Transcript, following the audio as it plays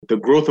the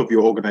growth of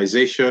your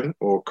organization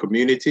or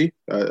community,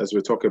 as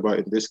we're talking about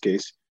in this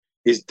case,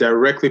 is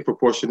directly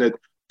proportionate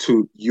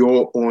to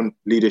your own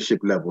leadership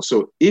level.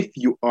 So if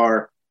you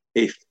are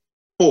a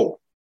 4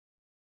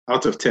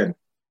 out of 10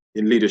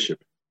 in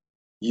leadership,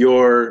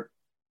 your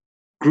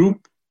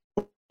group,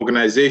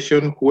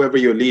 organization, whoever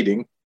you're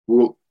leading,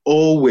 will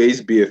always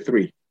be a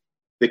 3.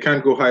 They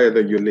can't go higher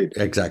than your lead.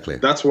 Exactly.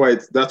 That's why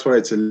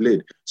it's a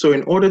lead. So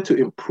in order to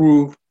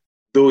improve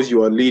those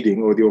you are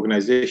leading or the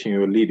organization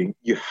you're leading,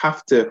 you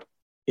have to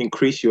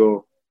increase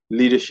your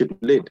leadership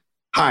lead.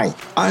 Hi,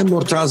 I'm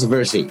Murtaza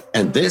Versi,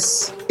 and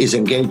this is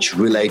Engage,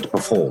 Relate,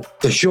 Perform,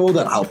 the show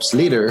that helps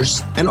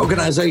leaders and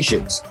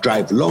organizations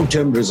drive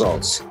long-term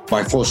results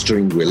by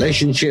fostering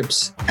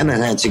relationships and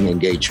enhancing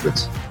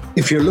engagement.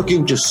 If you're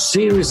looking to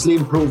seriously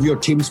improve your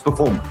team's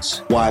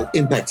performance while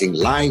impacting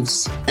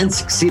lives and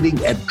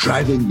succeeding at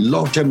driving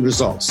long-term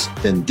results,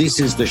 then this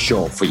is the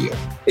show for you.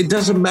 It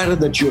doesn't matter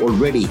that you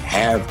already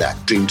have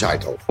that dream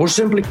title or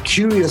simply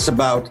curious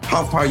about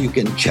how far you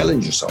can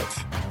challenge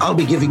yourself. I'll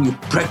be giving you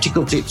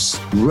practical tips,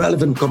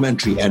 relevant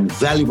commentary, and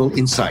valuable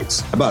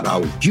insights about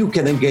how you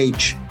can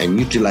engage and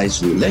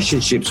utilize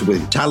relationships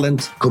with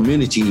talent,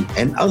 community,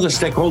 and other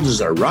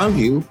stakeholders around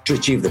you to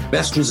achieve the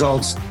best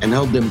results and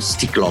help them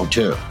stick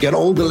long-term. Get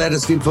all the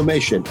latest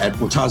information at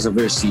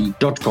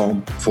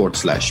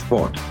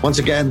murtazaversi.com/pod. Once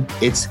again,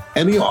 it's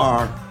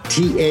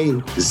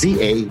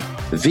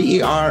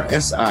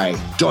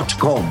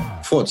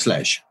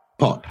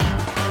murtazaversi.com/pod.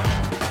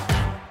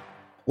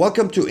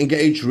 Welcome to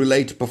Engage,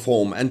 Relate,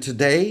 Perform. And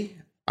today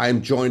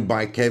I'm joined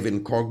by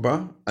Kevin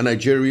Kogba, a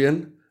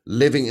Nigerian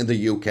living in the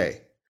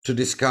UK, to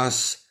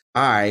discuss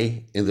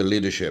I in the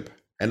leadership,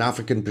 an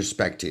African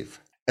perspective.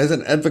 As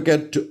an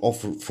advocate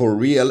for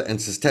real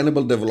and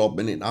sustainable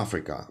development in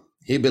Africa,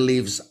 he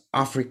believes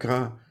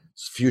Africa's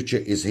future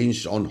is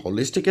hinged on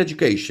holistic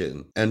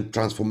education and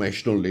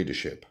transformational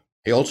leadership.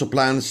 He also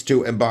plans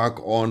to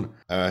embark on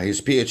his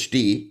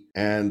PhD,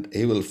 and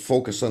he will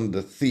focus on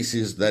the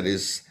thesis that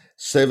is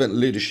servant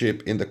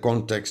leadership in the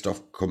context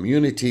of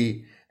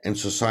community and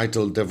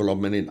societal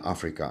development in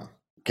Africa.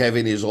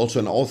 Kevin is also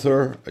an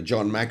author, a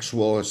John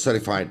Maxwell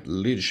certified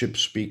leadership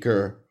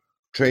speaker,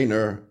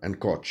 trainer, and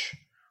coach,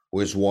 who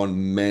has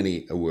won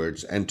many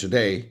awards. And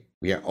today,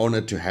 we are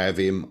honored to have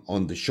him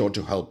on the show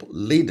to help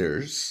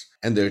leaders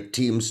and their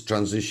teams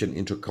transition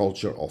into a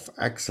culture of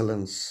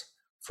excellence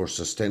for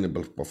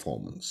sustainable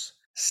performance.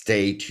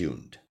 Stay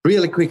tuned.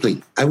 Really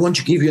quickly, I want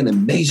to give you an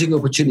amazing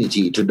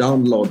opportunity to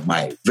download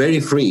my very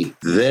free,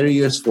 very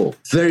useful,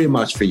 very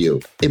much for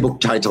you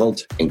ebook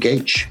titled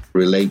Engage,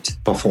 Relate,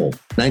 Perform,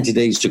 90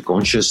 Days to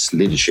Conscious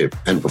Leadership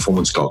and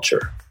Performance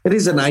Culture. It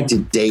is a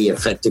 90-day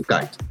effective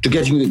guide to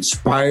get you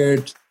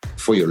inspired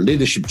for your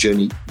leadership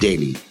journey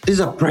daily.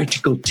 These are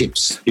practical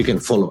tips you can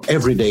follow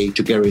every day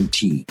to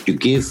guarantee you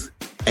give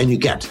and you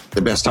get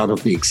the best out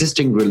of the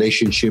existing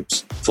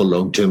relationships for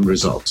long-term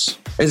results.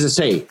 As I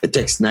say, it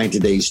takes 90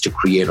 days to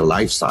create a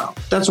lifestyle.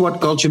 That's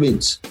what culture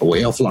means, a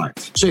way of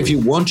life. So if you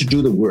want to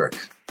do the work,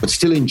 but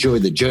still enjoy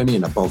the journey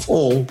and above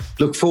all,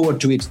 look forward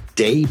to it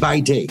day by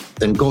day,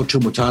 then go to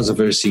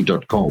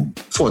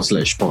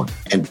murtazaversi.com/pod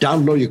and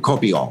download your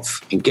copy of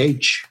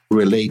Engage,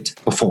 Relate,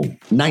 Perform,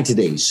 90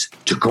 Days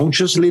to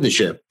Conscious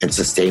Leadership and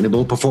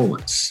Sustainable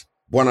Performance.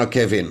 Bwana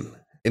Kevin.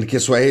 In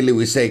Kiswahili,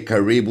 we say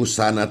karibu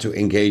sana to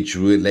Engage,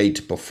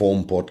 Relate,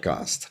 Perform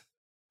podcast.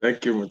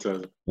 Thank you,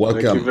 Murtaza.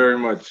 Welcome. Thank you very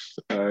much.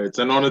 It's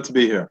an honor to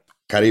be here.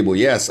 Karibu,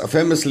 yes. A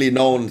famously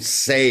known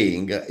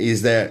saying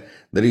is that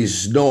there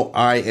is no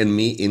I and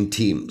me in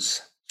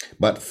teams.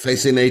 But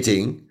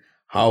fascinating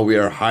how we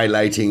are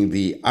highlighting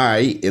the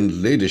I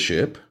in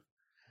leadership.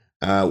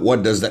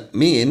 What does that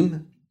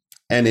mean?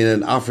 And in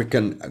an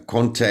African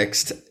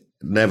context,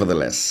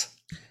 nevertheless.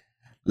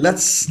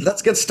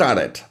 Let's get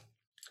started.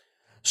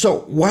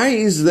 So why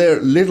is there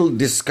little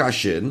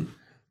discussion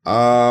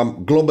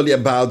globally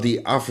about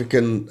the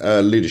African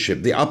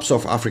leadership, the ups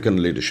of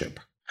African leadership?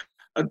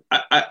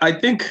 I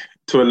think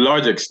to a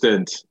large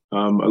extent,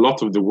 a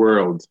lot of the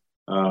world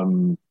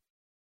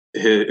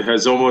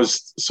is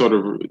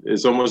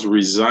almost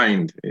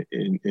resigned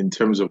in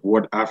terms of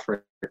what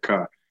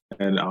Africa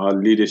and our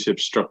leadership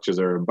structures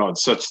are about,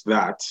 such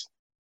that,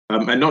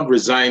 and not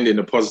resigned in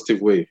a positive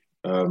way,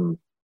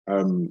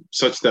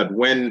 such that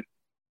when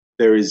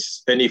there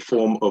is any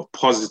form of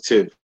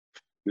positive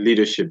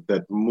leadership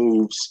that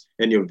moves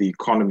any of the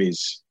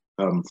economies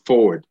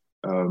forward.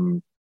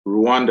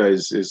 Rwanda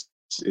is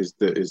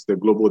the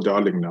global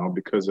darling now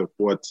because of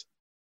what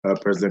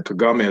President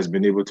Kagame has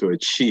been able to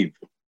achieve.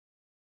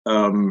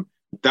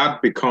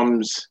 That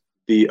becomes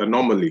the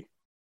anomaly,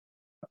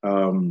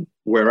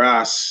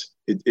 whereas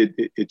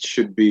it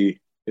should be,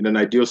 in an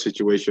ideal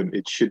situation,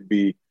 it should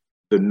be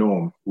the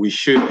norm. We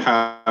should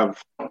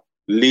have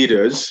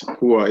leaders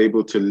who are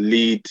able to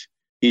lead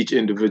each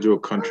individual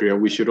country,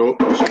 and we should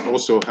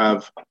also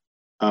have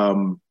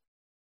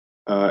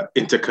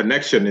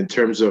interconnection in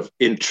terms of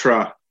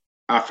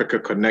intra-Africa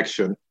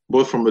connection,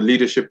 both from a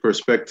leadership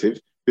perspective,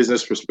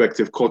 business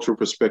perspective, cultural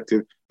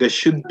perspective. There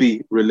should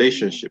be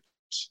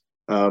relationships.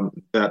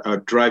 that are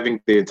driving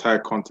the entire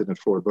continent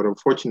forward. But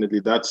unfortunately,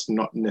 that's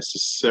not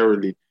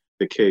necessarily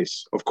the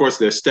case. Of course,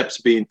 there are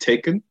steps being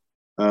taken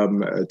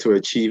to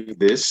achieve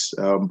this,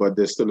 but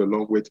there's still a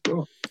long way to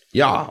go.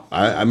 Yeah,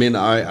 I mean,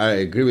 I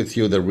agree with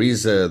you. There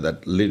is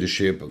that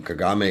leadership.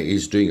 Kagame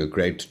is doing a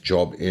great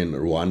job in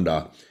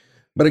Rwanda.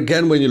 But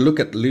again, when you look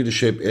at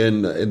leadership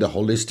in the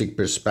holistic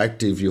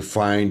perspective, you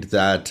find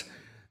that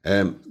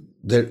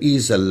there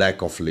is a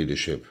lack of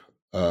leadership.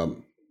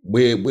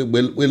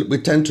 We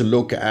tend to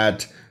look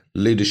at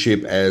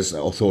leadership as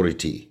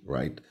authority,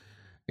 right,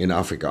 in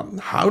Africa.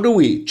 How do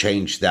we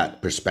change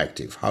that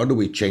perspective? How do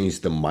we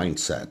change the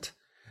mindset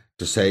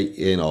to say,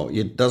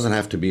 it doesn't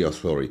have to be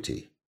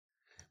authority.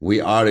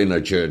 We are in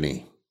a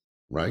journey,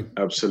 right?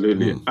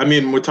 Absolutely. I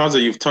mean, Murtaza,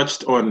 you've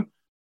touched on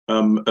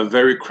a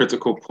very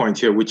critical point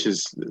here, which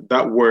is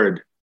that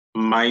word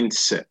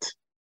mindset.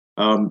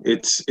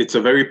 It's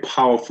a very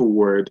powerful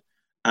word,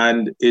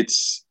 and if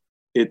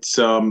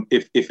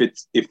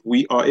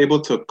we are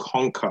able to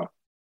conquer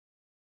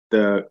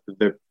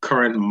the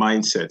current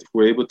mindset, if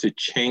we're able to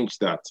change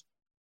that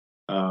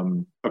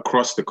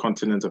across the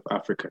continent of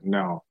Africa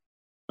now,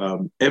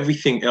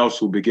 everything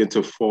else will begin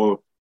to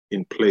fall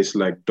in place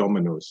like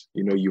dominoes.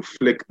 You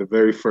flick the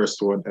very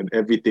first one and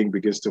everything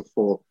begins to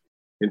fall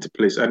into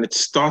place. And it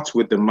starts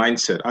with the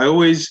mindset. I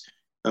always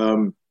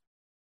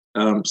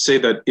say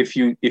that if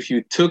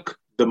you took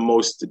the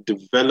most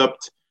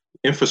developed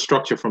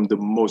infrastructure from the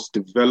most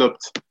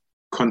developed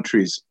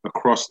countries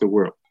across the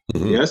world,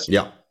 yes?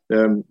 Yeah.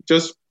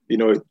 Just,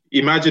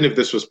 imagine if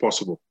this was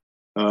possible.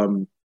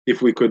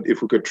 If we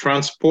could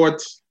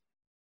transport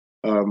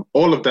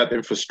all of that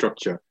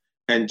infrastructure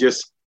and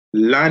just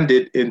land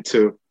it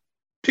into,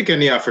 pick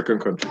any African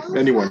country,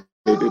 anyone,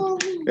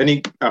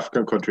 any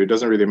African country, it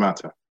doesn't really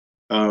matter.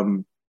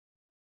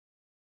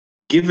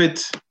 Give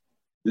it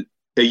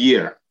a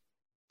year,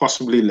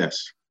 possibly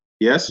less.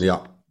 Yes?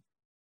 Yeah.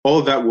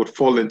 All that would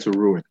fall into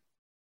ruin.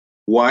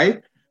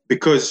 Why?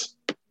 Because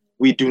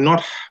we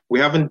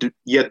haven't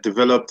yet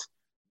developed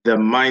the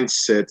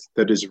mindset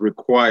that is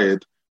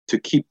required to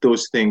keep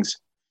those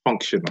things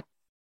functional.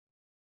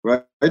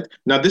 Right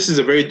now, this is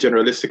a very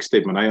generalistic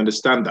statement. I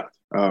understand that,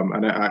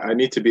 and I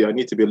need to be a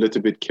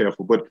little bit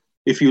careful. But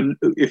if you,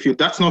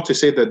 that's not to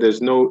say that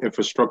there's no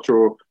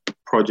infrastructural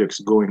projects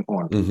going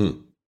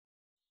on,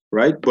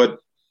 right? But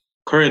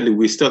currently,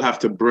 we still have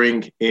to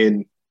bring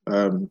in.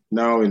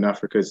 Now in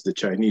Africa, it's the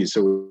Chinese,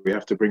 so we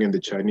have to bring in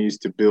the Chinese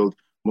to build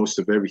most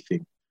of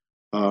everything.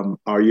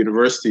 Our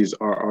universities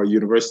are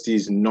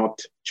universities not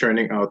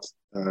churning out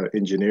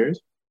engineers?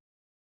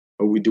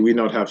 Do we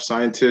not have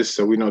scientists?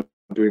 Are we not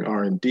doing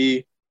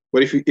R&D?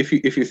 But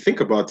if you think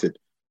about it,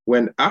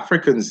 when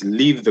Africans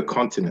leave the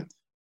continent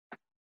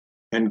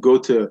and go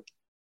to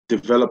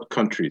developed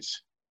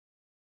countries,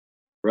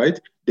 right,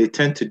 they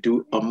tend to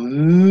do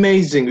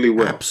amazingly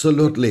well.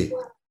 Absolutely.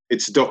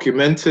 It's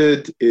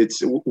documented.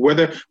 It's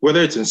whether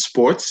it's in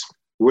sports,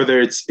 whether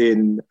it's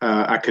in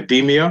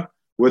academia,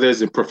 whether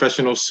it's in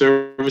professional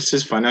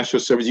services, financial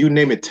services, you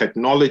name it,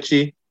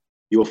 technology,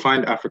 you'll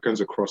find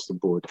Africans across the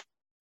board.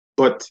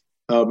 But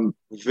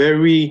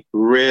very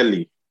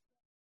rarely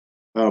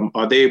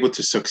are they able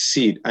to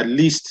succeed, at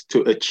least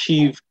to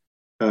achieve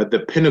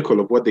the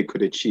pinnacle of what they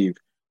could achieve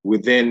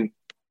within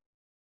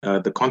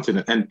the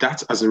continent. And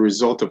that's as a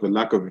result of a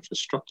lack of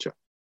infrastructure.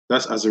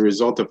 That's as a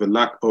result of a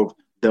lack of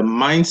the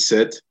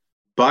mindset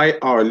by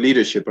our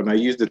leadership, and I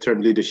use the term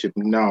leadership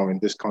now in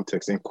this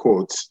context in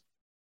quotes,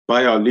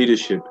 by our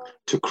leadership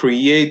to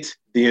create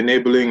the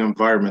enabling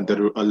environment that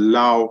will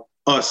allow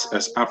us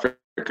as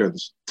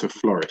Africans to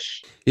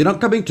flourish.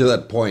 Coming to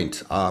that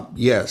point,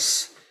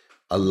 yes,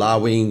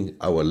 allowing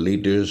our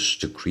leaders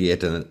to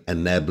create an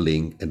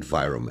enabling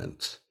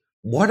environment.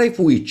 What if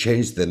we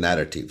change the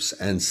narratives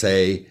and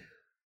say,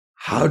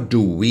 how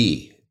do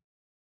we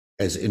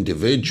as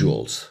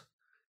individuals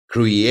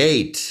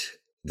create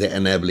the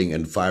enabling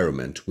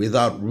environment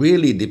without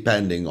really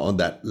depending on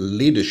that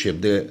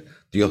leadership,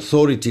 the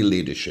authority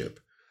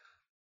leadership,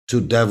 to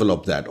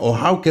develop that? Or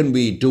how can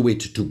we do it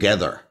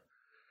together?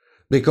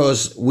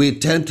 Because we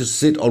tend to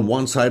sit on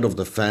one side of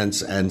the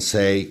fence and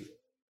say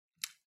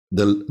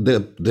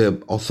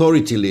the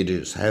authority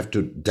leaders have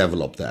to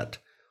develop that.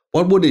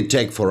 What would it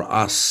take for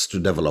us to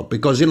develop?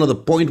 Because, the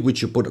point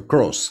which you put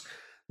across,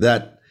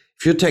 that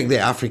if you take the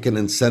African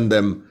and send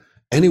them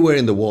anywhere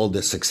in the world,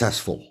 they're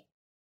successful.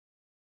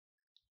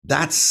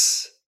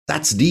 That's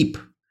deep.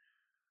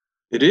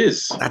 It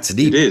is. That's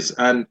deep. It is,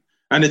 and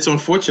it's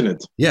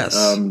unfortunate. Yes.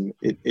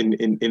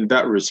 In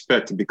that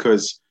respect,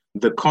 because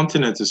the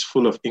continent is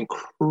full of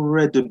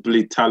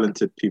incredibly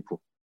talented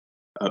people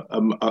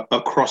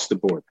across the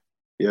board.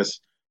 Yes,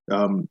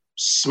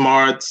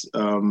 smart,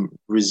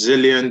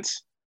 resilient,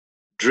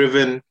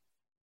 driven.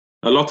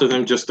 A lot of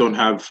them just don't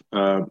have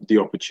the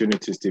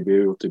opportunities to be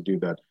able to do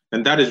that,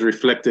 and that is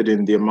reflected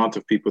in the amount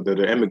of people that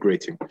are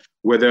emigrating,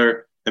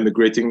 whether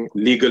emigrating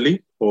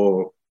legally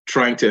or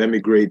trying to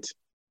emigrate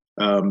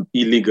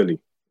illegally.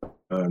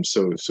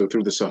 So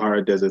through the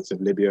Sahara deserts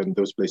in Libya and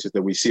those places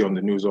that we see on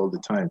the news all the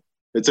time.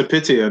 It's a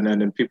pity,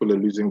 and people are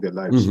losing their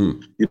lives.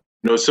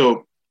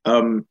 So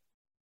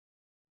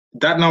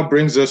that now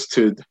brings us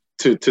to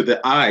the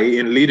I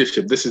in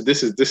leadership. This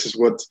is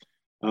what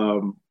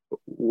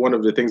one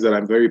of the things that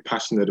I'm very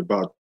passionate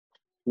about.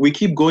 We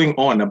keep going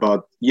on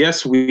about,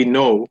 yes, we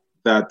know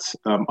that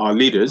our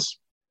leaders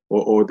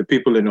or the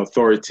people in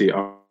authority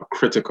are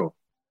critical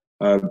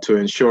to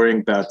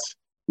ensuring that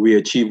we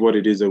achieve what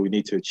it is that we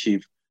need to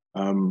achieve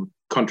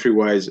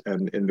country-wise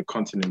and in the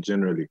continent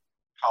generally.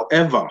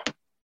 However,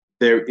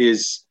 there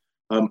is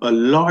a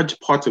large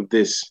part of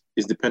this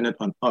is dependent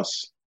on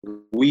us,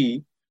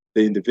 we,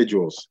 the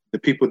individuals, the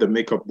people that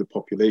make up the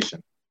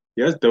population.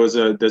 Yes, there's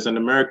an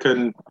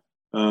American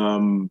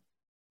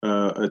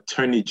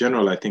attorney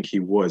general, I think he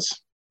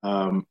was,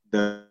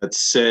 that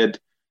said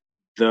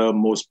the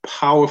most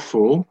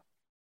powerful,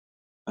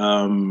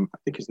 I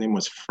think his name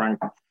was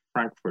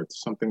Frankfurt,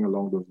 something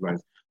along those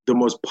lines. The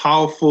most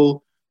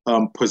powerful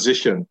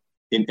position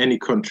in any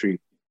country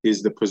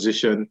is the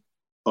position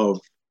of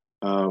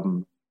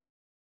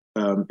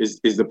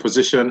is the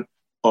position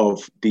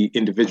of the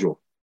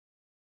individual,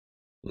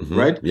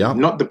 right? Yeah.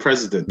 Not the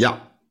president. Yeah.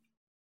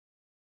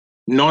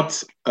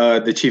 Not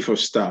the chief of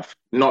staff,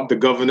 not the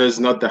governors,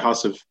 not the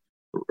House of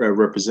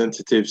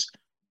Representatives,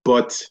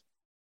 but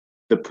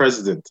the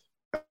president.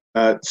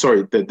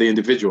 Sorry, the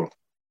individual.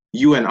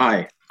 You and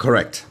I.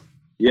 Correct.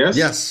 Yes.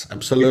 Yes,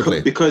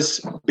 absolutely.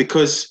 Because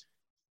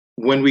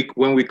when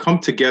we come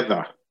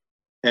together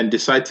and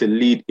decide to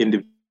lead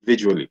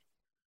individually,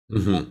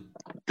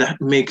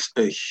 that makes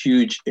a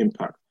huge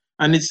impact.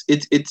 And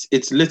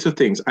it's little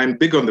things. I'm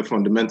big on the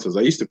fundamentals.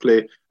 I used to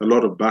play a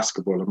lot of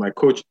basketball, and my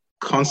coach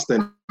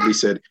constantly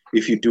said,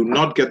 if you do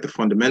not get the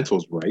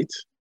fundamentals right,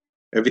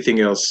 everything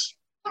else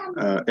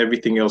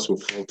will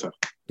falter.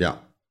 Yeah.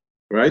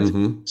 Right?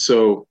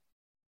 So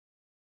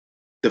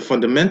the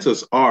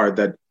fundamentals are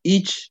that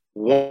each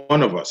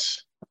one of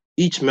us,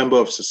 each member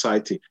of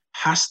society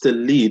has to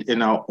lead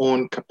in our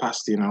own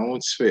capacity, in our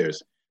own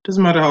spheres.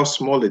 Doesn't matter how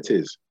small it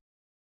is,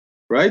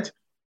 right?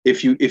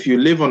 If you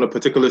live on a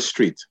particular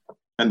street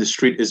and the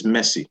street is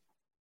messy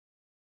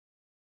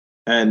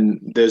and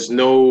there's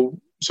no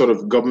sort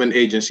of government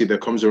agency that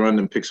comes around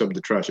and picks up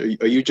the trash,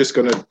 are you just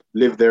going to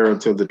live there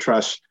until the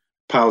trash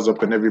piles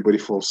up and everybody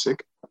falls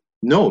sick?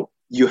 No,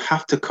 you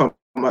have to come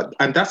up,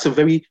 and that's a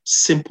very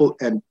simple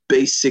and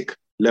basic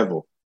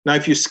level. Now,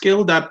 if you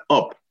scale that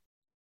up,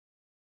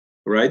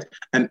 right,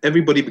 and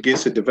everybody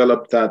begins to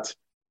develop that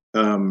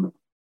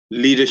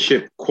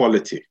leadership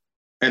quality,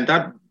 and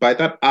that by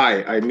that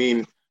I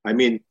mean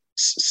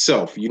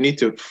self. You need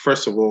to,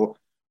 first of all,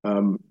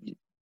 when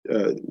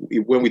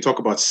we talk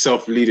about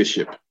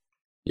self-leadership,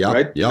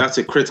 right, that's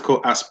a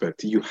critical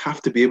aspect. You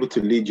have to be able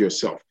to lead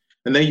yourself.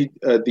 And then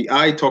the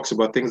I talks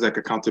about things like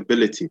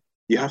accountability.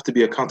 You have to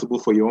be accountable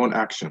for your own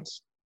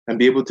actions and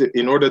be able to,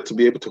 in order to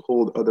be able to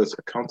hold others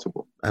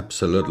accountable.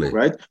 Absolutely.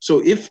 Right.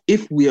 So if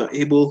we are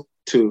able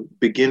to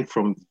begin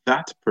from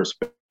that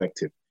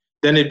perspective,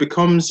 then it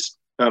becomes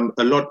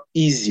a lot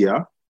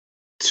easier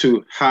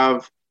to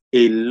have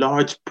a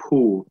large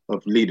pool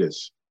of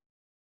leaders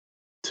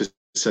to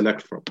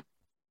select from,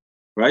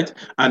 right?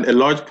 And a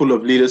large pool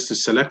of leaders to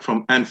select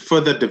from and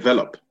further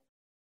develop,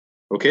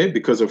 okay?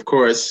 Because of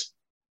course,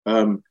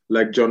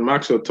 like John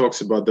Maxwell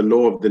talks about the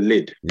law of the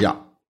lid,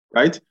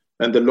 right?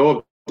 And the law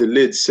of the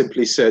lid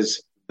simply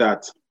says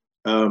that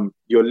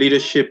your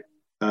leadership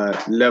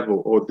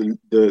level or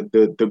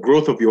the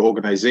growth of your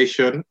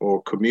organization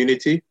or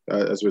community,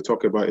 as we're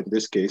talking about in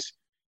this case,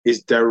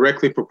 is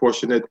directly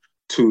proportionate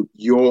to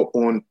your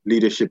own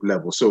leadership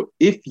level. So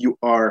if you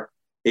are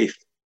a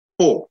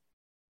 4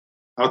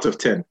 out of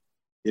 10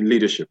 in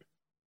leadership,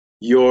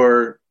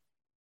 your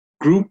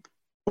group,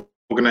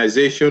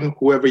 organization,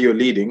 whoever you're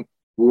leading,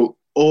 will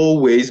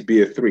always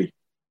be a 3.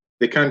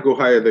 They can't go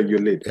higher than your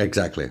lid.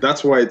 Exactly.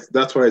 That's why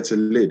it's a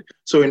lid.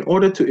 So in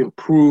order to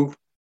improve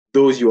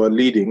those you are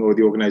leading or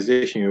the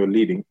organization you're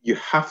leading, you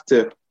have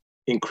to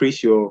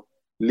increase your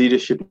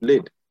leadership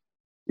lid.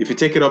 If you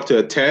take it up to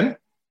a 10,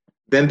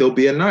 then there'll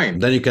be a 9.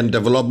 Then you can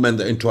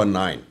development into a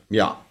 9.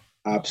 Yeah.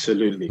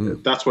 Absolutely.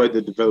 That's why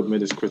the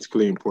development is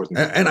critically important.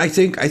 And I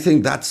think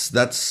that's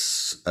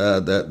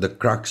the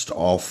crux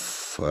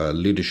of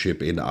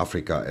leadership in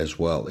Africa as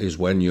well, is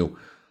when you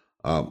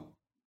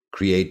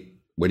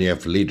when you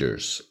have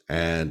leaders,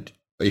 and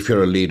if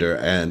you're a leader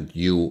and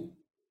you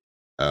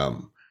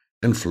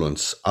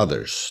influence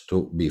others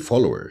to be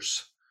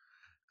followers,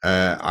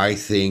 I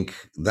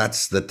think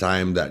that's the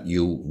time that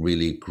you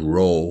really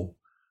grow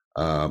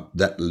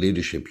that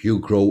leadership. You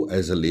grow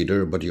as a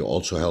leader, but you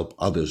also help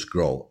others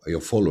grow.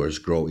 Your followers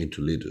grow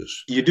into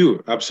leaders. You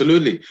do,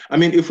 absolutely. I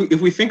mean, if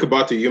we think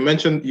about it, you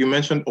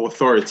mentioned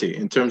authority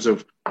in terms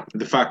of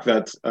the fact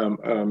that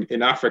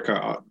in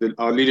Africa,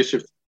 our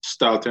leadership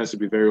style tends to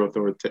be very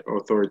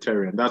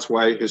authoritarian. That's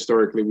why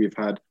historically we've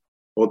had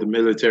all the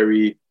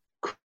military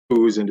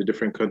coups in the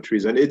different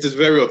countries, and it is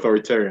very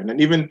authoritarian.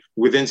 And even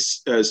within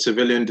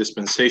civilian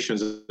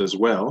dispensations as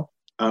well,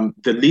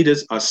 the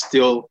leaders are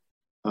still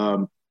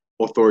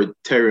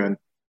authoritarian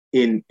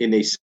in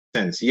a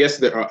sense. Yes,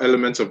 there are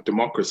elements of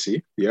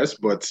democracy, yes,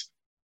 but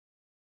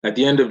At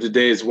the end of the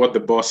day, it's what the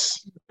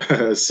boss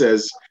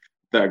says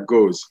that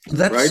goes.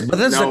 Right? But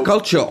that's the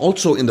culture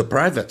also in the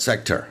private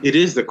sector. It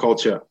is the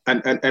culture,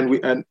 and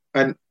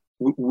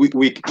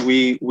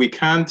we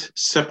can't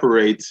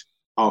separate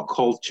our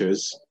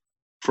cultures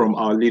from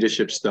our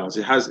leadership styles.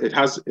 It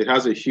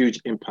has a huge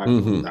impact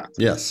on that.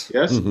 Yes.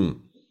 Mm-hmm.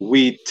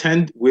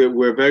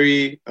 We're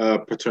very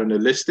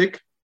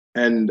paternalistic,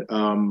 and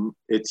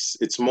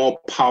it's more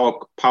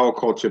power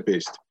culture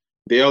based.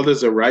 The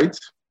elders are right.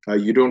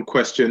 You don't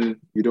question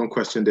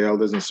the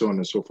elders, and so on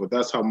and so forth.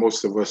 That's how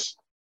most of us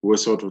were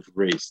sort of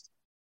raised.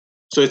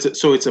 So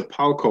it's a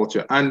power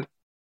culture, and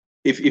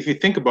if you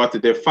think about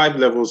it, there are 5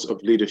 levels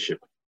of leadership,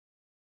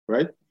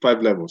 right?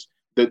 5 levels.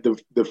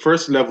 The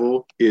first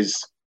level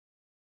is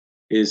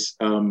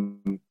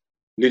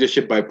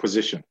leadership by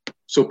position.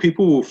 So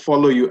people will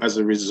follow you as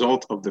a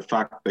result of the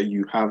fact that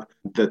you have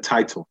the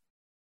title.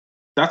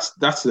 That's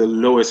the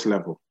lowest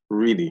level,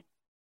 really.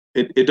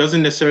 It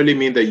doesn't necessarily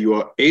mean that you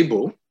are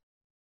able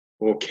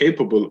or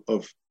capable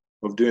of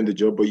doing the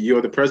job, but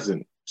you're the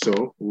president.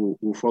 So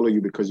we'll follow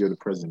you because you're the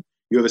president.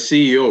 You're the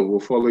CEO, we'll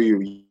follow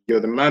you.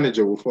 You're the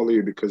manager, we'll follow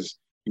you because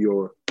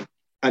you're,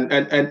 and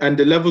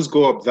the levels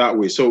go up that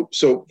way. So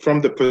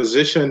from the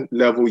position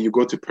level, you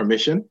go to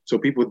permission. So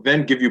people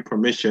then give you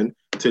permission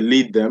to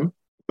lead them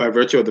by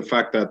virtue of the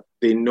fact that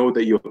they know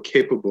that you're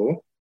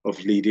capable of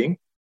leading.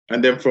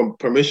 And then from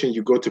permission,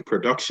 you go to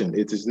production.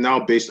 It is now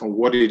based on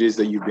what it is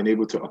that you've been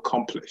able to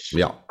accomplish.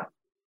 Yeah.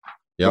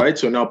 Right.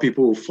 So now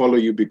people will follow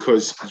you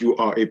because you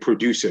are a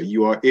producer.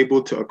 You are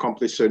able to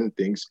accomplish certain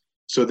things.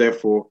 So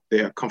therefore,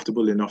 they are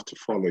comfortable enough to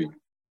follow you.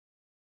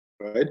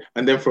 Right.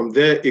 And then from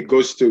there, it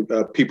goes to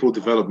people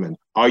development.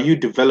 Are you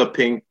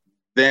developing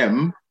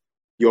them,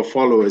 your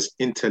followers,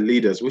 into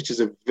leaders, which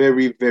is a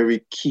very,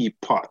 very key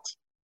part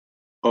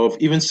of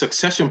even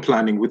succession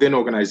planning within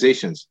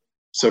organizations,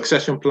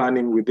 succession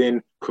planning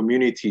within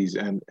communities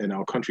and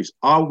our countries.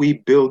 Are we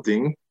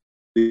building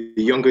the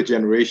younger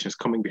generations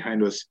coming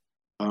behind us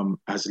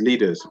as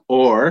leaders,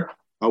 or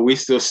are we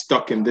still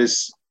stuck in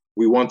this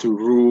we want to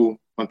rule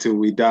until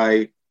we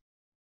die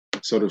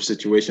sort of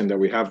situation that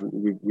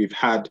we've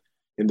had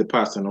in the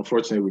past, and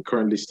unfortunately we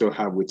currently still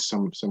have with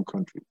some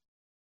countries,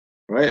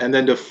 right? And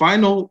then the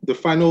final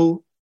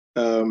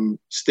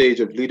stage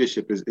of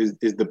leadership is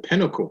the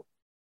pinnacle.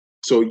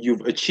 So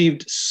you've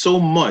achieved so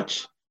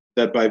much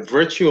that by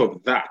virtue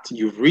of that,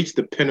 you've reached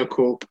the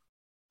pinnacle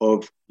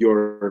of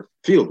your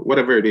field,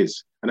 whatever it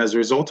is, and as a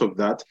result of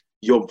that,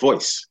 your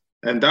voice.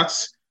 And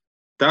that's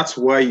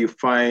why you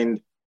find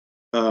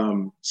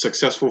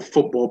successful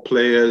football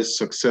players,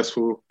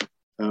 successful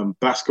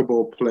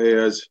basketball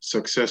players,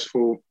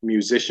 successful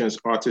musicians,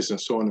 artists, and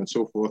so on and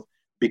so forth,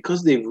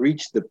 because they've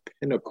reached the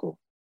pinnacle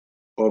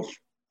of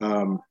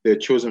their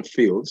chosen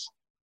fields.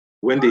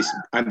 And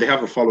they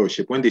have a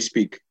followership when they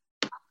speak.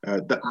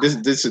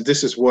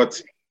 This is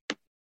what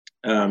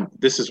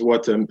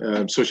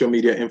social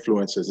media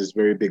influencers is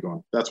very big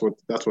on. That's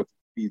what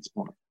feeds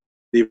on.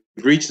 They've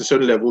reached a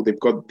certain level. They've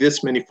got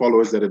this many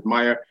followers that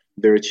admire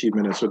their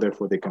achievement, and so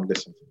therefore they can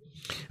listen.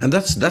 And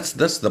that's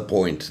the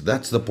point.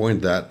 That's the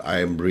point that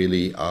I'm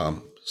really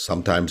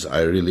sometimes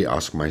I really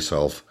ask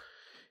myself: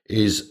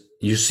 is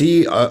you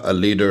see a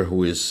leader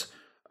who is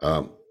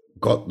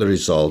got the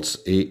results,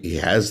 he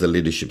has the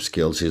leadership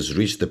skills, he's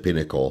reached the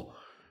pinnacle.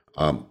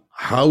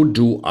 How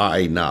do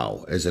I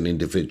now, as an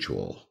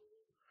individual,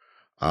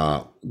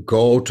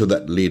 go to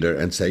that leader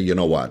and say, you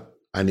know what,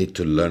 I need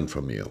to learn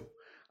from you.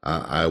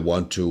 I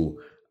want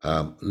to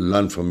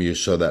learn from you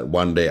so that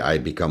one day I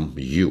become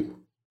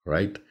you,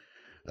 right?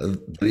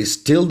 There is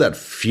still that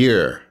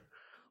fear,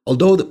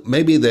 although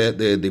maybe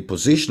the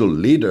positional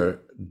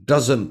leader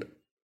doesn't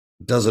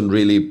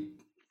really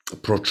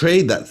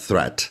portray that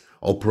threat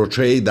or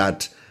portray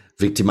that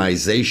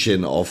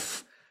victimization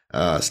of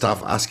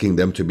staff asking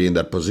them to be in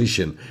that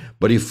position.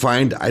 But you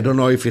find, I don't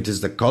know if it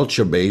is the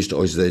culture-based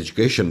or is the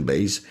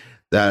education-based,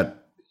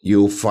 that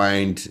you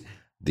find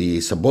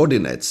the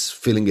subordinates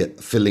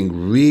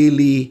feeling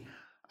really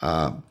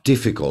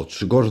difficult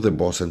to go to the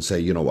boss and say,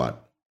 you know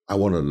what, I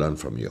want to learn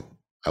from you.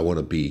 I want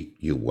to be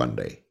you one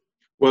day.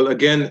 Well,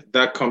 again,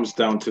 that comes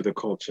down to the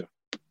culture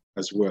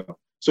as well.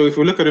 So if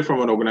we look at it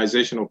from an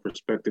organizational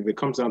perspective, it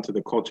comes down to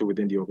the culture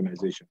within the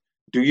organization.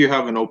 Do you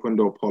have an open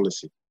door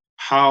policy?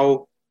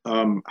 How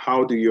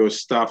do your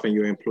staff and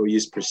your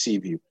employees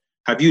perceive you?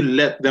 Have you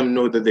let them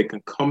know that they can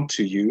come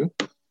to you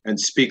and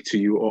speak to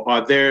you, or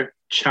are there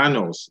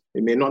channels?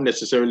 It may not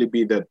necessarily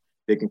be that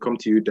they can come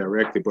to you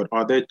directly, but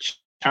are there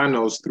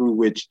channels through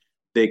which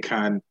they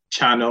can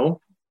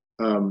channel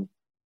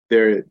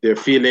their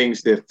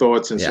feelings, their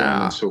thoughts, and so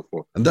on and so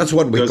forth? And that's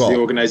what we call. Does the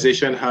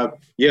organization have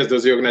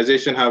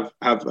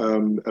a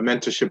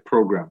mentorship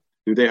program?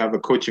 Do they have a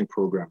coaching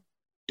program?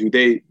 Do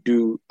they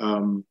do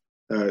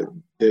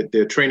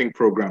their training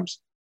programs?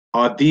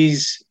 Are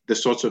these the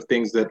sorts of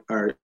things that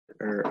are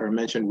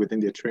mentioned within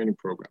their training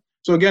program?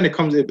 So again,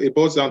 it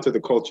boils down to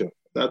the culture.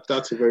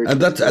 That's a very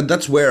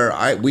that's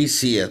where we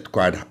see it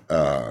quite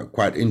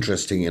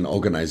interesting in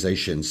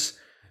organizations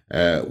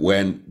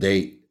when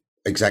they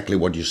exactly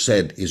what you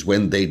said, is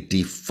when they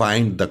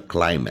define the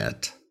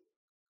climate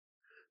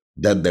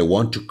that they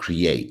want to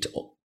create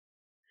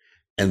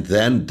and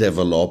then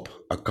develop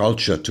a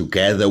culture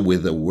together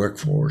with the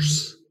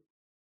workforce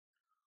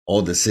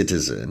or the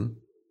citizen,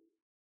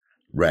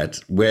 right,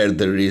 where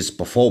there is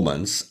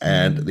performance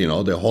and, you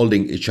know, they're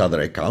holding each other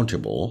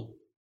accountable,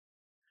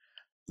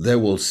 they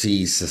will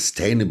see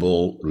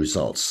sustainable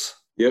results.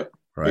 Yeah.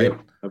 Right. Yeah,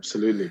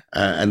 absolutely.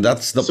 And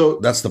that's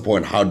the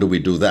point. How do we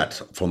do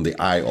that from the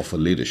eye of a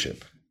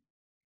leadership?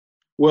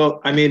 Well,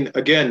 I mean,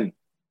 again,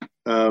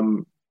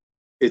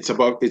 it's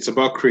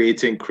about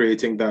creating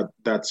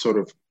that sort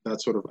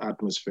of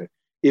atmosphere.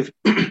 If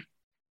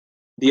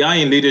the I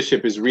in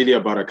leadership is really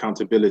about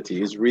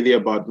accountability, is really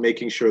about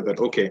making sure that,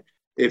 okay,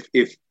 if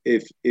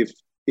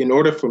in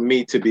order for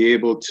me to be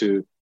able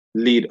to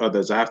lead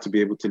others, I have to be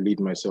able to lead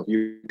myself.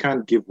 You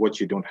can't give what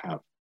you don't have.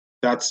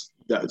 That's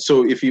that.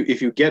 So if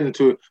you get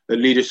into a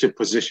leadership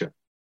position,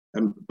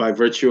 and by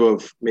virtue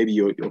of maybe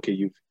your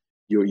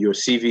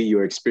CV,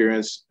 your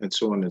experience, and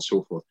so on and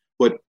so forth,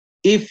 but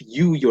if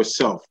you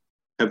yourself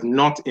have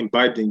not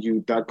imbibed in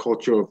you that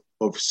culture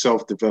of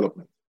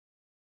self-development,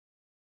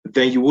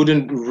 then you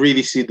wouldn't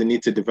really see the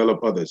need to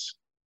develop others.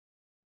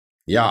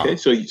 Yeah. Okay.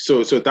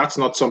 So that's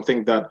not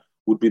something that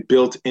would be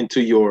built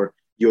into your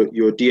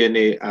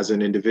DNA as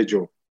an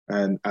individual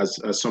and as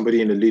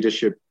somebody in a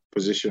leadership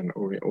position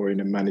or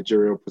in a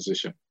managerial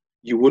position.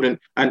 You wouldn't.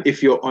 And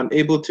if you're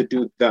unable to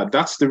do that,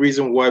 that's the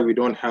reason why we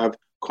don't have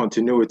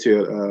continuity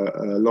a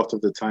lot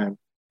of the time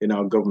in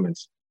our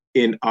governments,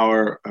 in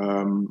our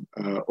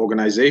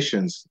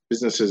organizations,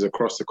 businesses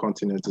across the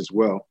continent as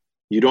well.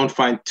 You don't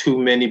find too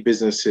many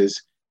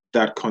businesses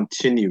that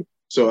continue.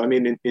 So, I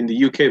mean, in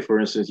the UK, for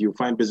instance, you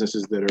find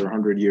businesses that are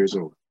 100 years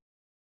old,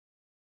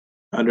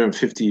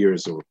 150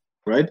 years old,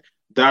 right?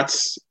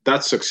 That's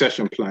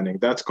succession planning.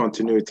 That's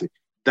continuity.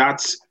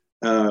 That's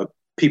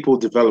people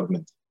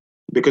development.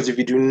 Because if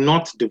you do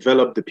not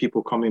develop the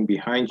people coming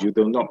behind you,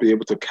 they'll not be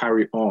able to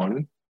carry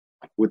on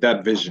with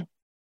that vision.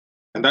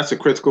 And that's a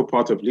critical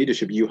part of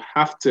leadership. You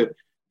have to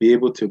be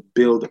able to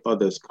build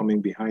others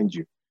coming behind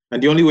you.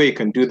 And the only way you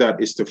can do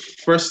that is to,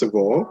 first of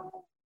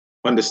all,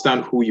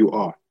 understand who you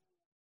are.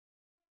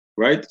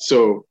 Right?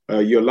 So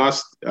your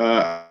last,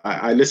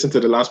 I listened to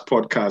the last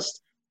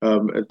podcast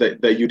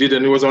that you did,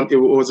 and it was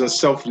on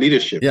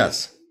self-leadership.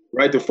 Yes.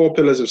 Right? The 4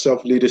 pillars of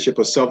self-leadership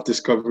are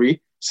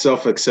self-discovery,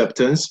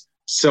 self-acceptance,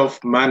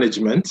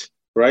 self-management,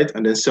 right?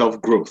 And then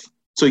self-growth.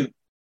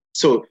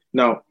 So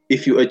now,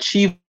 if you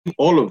achieve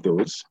all of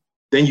those,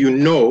 then you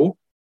know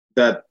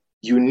that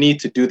you need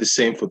to do the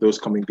same for those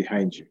coming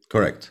behind you.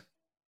 Correct.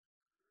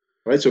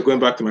 Right. So going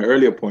back to my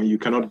earlier point, you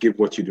cannot give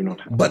what you do not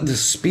have. But the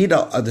speed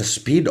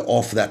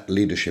of that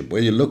leadership,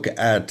 when you look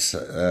at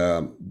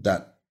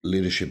that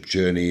leadership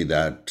journey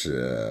that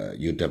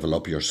you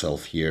develop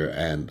yourself here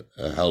and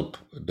help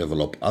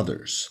develop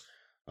others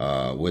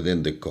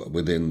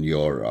within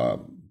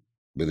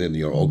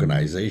your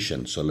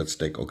organization. So let's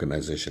take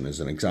organization as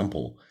an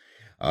example.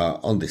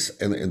 On this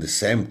in the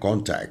same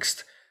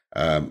context,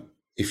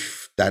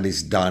 if that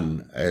is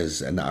done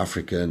as an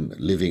African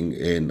living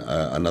in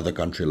another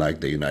country like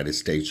the United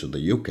States or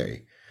the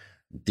UK,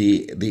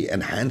 the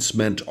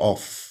enhancement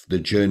of the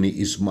journey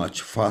is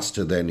much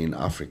faster than in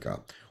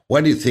Africa.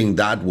 Why do you think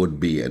that would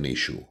be an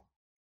issue?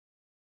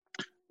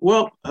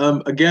 Well,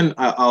 again,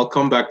 I'll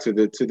come back to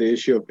the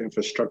issue of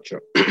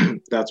infrastructure.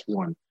 That's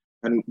one,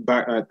 and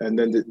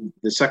then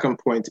the second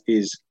point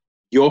is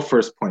your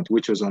first point,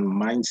 which was on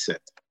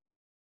mindset.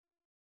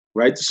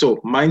 Right. So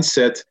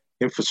mindset.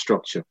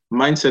 Infrastructure.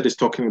 Mindset is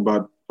talking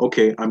about,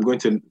 okay,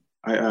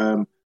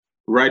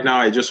 right now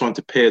I just want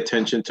to pay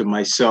attention to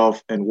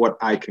myself and what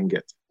I can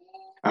get,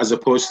 as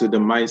opposed to the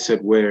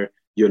mindset where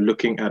you're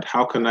looking at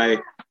how can I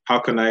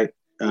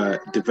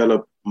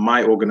develop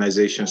my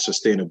organization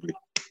sustainably?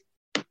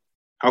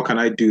 How can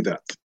I do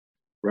that?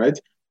 Right?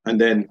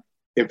 And then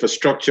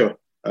infrastructure,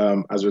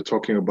 as we're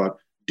talking about,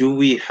 do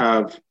we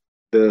have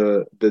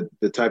the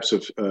types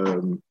of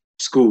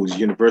schools,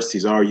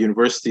 universities, our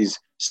universities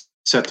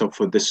set up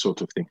for this sort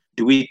of thing?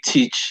 Do we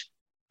teach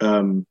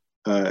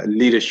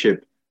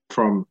leadership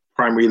from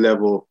primary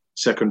level,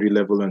 secondary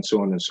level, and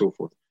so on and so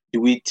forth? Do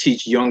we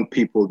teach young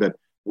people that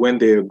when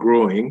they are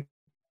growing,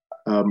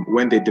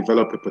 when they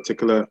develop a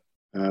particular,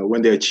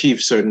 when they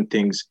achieve certain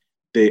things,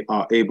 they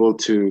are able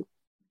to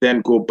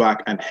then go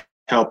back and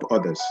help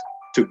others,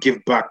 to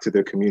give back to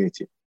their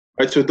community?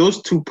 Right. So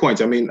those 2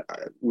 points, I mean,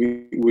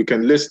 we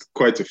can list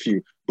quite a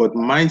few, but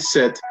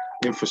mindset,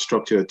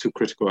 infrastructure are 2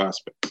 critical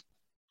aspects.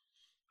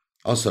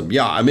 Awesome.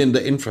 Yeah, I mean,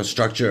 the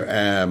infrastructure,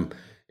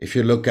 if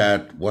you look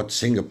at what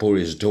Singapore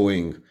is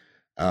doing,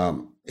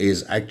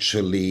 is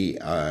actually,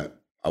 I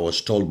was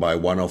told by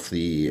one of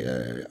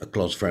a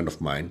close friend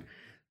of mine,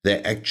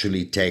 they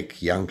actually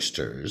take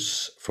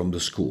youngsters from the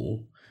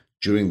school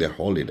during their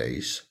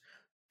holidays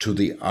to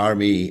the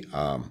army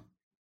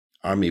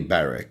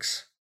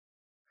barracks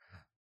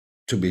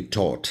to be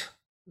taught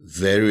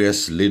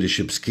various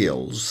leadership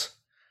skills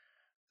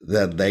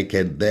that they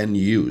can then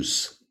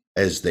use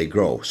as they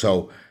grow.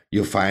 So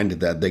you find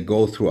that they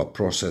go through a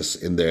process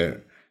in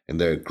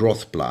their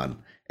growth plan.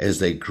 As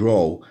they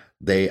grow,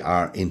 they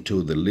are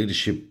into the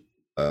leadership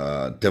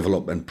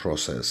development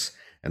process.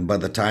 And by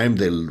the time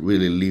they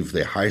really leave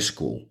their high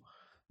school,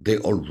 they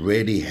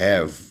already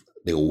have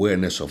the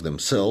awareness of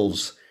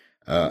themselves,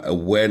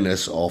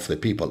 awareness of the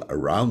people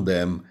around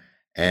them,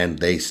 and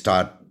they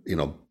start,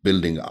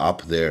 building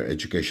up their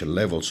education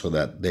level so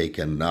that they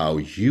can now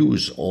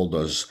use all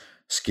those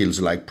skills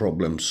like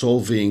problem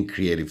solving,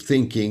 creative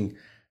thinking,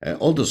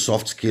 all the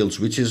soft skills,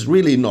 which is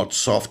really not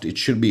soft. It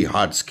should be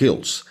hard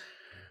skills,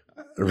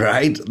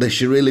 right? They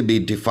should really be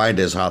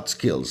defined as hard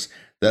skills,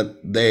 that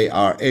they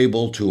are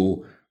able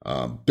to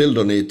build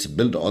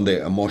on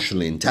their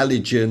emotional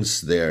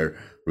intelligence, their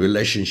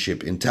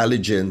relationship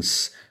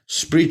intelligence,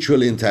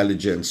 spiritual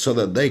intelligence, so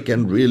that they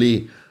can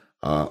really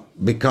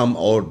become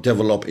or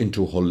develop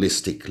into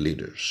holistic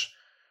leaders.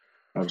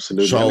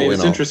 Absolutely. So,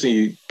 it's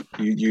interesting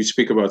you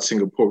speak about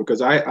Singapore,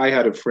 because I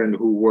had a friend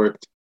who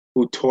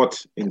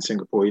taught in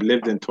Singapore. He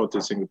lived and taught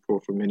in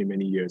Singapore for many,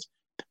 many years.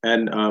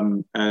 And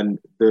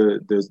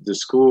the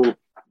school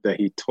that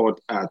he taught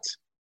at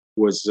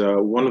was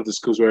one of the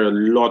schools where a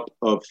lot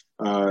of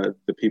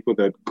the people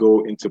that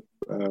go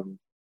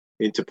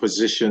into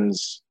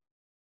positions,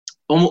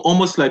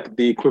 almost like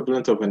the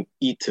equivalent of an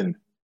Eton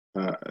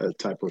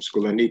type of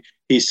school. And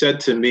he said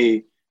to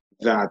me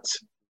that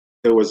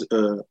there was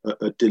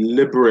a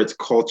deliberate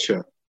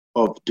culture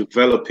of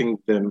developing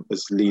them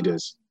as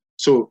leaders.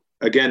 So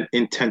again,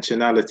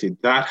 intentionality,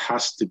 that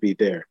has to be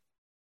there.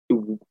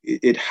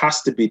 It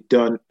has to be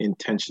done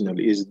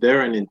intentionally. Is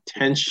there an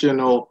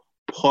intentional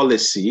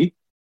policy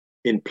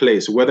in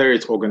place, whether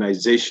it's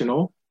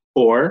organizational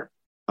or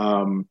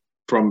from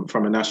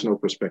a national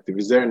perspective?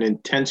 Is there an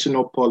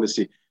intentional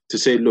policy to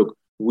say, look,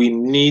 we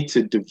need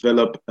to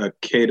develop a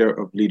cadre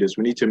of leaders.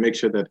 We need to make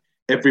sure that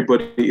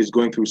everybody is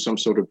going through some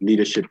sort of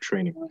leadership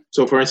training.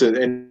 So for instance,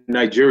 in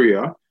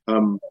Nigeria,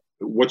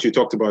 what you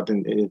talked about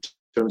in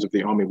terms of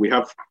the army, we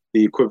have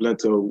the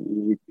equivalent of,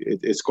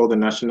 it's called the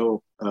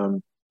National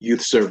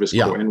Youth Service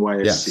Corps,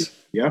 NYSC. Yes.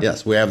 Yeah.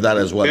 Yes, we have that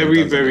as well.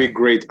 Very, very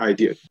great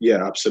idea.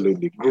 Yeah,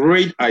 absolutely.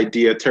 Great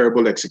idea,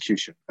 terrible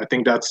execution. I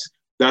think that's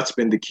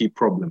been the key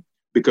problem,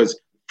 because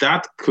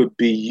that could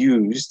be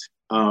used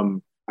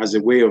as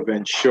a way of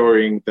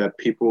ensuring that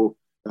people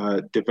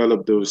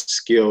develop those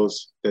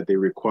skills that they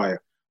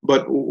require.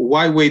 But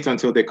why wait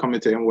until they come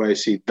into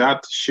NYSC?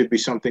 That should be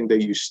something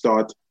that you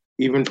start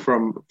even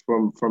from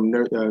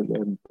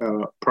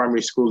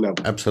primary school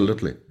level.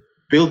 Absolutely.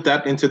 Build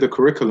that into the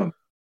curriculum,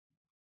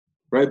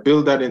 right?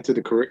 Build that into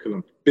the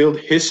curriculum. Build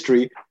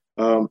history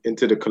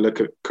into the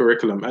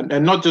curriculum,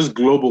 and not just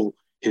global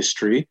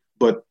history,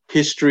 but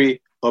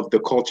history of the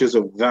cultures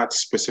of that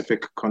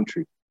specific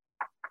country.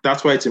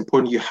 That's why it's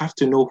important. You have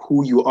to know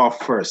who you are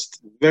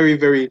first. Very,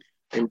 very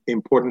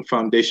important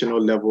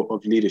foundational level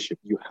of leadership.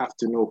 You have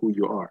to know who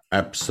you are.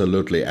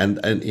 Absolutely. And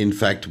in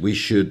fact, we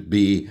should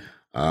be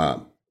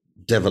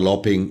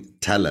developing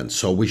talent.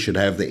 So we should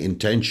have the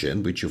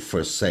intention, which you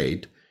first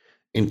said,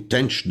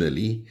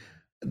 intentionally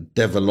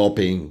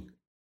developing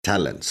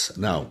talents.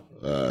 Now,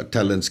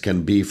 talents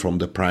can be from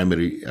the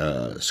primary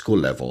school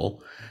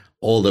level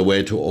all the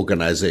way to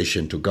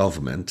organization, to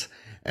government.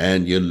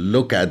 And you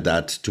look at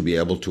that to be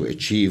able to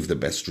achieve the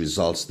best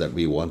results that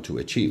we want to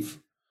achieve.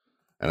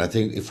 And I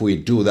think if we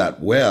do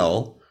that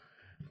well,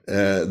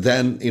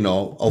 then,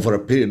 over a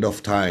period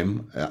of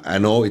time, I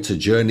know it's a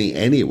journey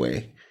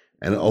anyway.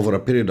 And over a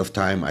period of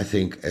time, I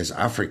think as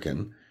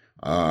African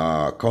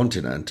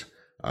continent,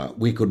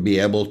 we could be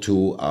able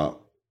to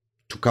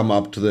come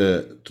up to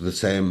the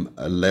same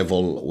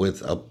level,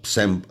 with a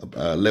same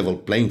level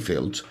playing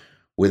field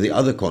with the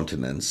other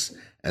continents,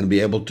 and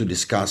be able to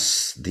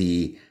discuss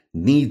the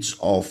needs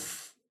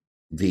of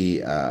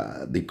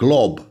the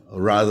globe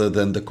rather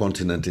than the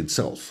continent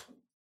itself.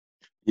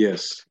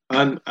 Yes,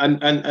 and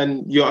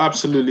you're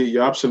absolutely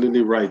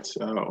right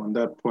on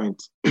that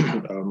point,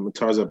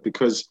 Murtaza,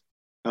 because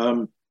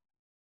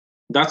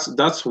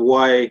that's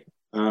why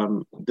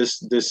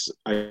this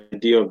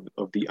idea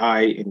of the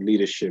I in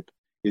leadership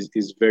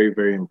is very,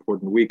 very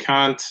important. We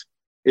can't.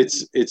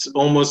 It's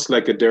almost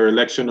like a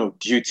dereliction of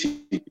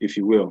duty, if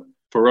you will,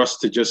 for us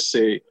to just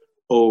say,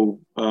 oh,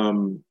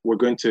 we're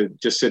going to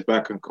just sit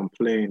back and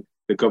complain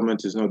the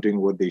government is not doing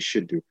what they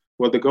should do.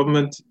 Well,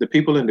 the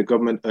people in the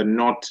government are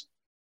not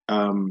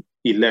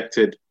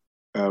elected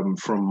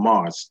from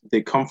Mars.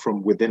 They come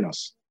from within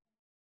us,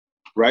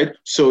 right?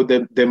 So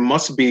there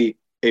must be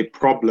a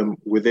problem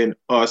within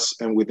us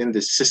and within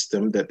the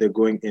system that they're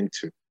going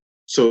into.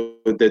 So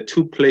the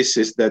two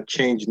places that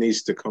change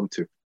needs to come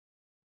to.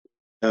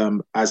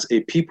 As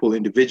a people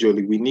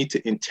individually, we need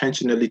to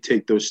intentionally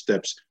take those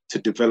steps to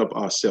develop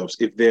ourselves.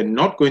 If they're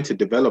not going to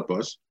develop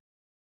us,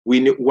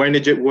 we're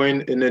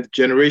in a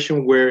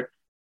generation where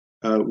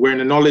we're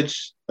in a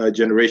knowledge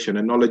generation,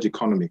 a knowledge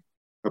economy.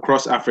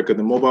 Across Africa,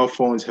 the mobile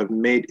phones have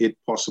made it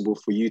possible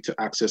for you to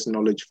access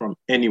knowledge from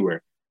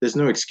anywhere. There's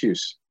no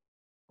excuse,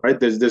 right?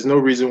 There's no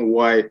reason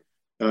why,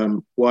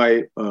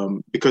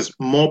 because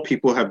more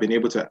people have been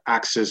able to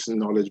access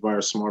knowledge via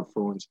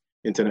smartphones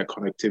internet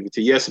connectivity.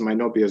 Yes, it might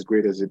not be as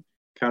great as it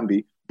can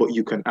be, but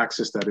you can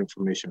access that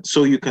information.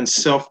 So you can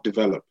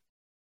self-develop,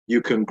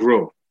 you can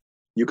grow,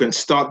 you can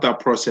start that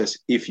process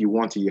if you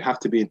want to. You have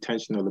to be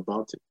intentional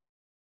about it,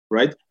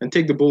 right? And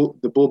take the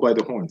bull by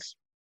the horns.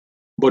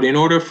 But in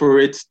order for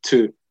it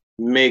to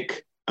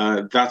make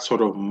that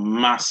sort of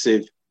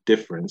massive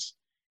difference,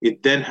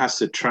 it then has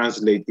to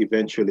translate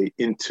eventually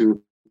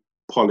into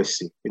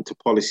policy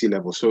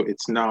level. So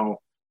it's now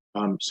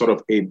sort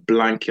of a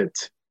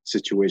blanket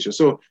situation.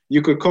 So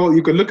you could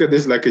look at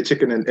this like a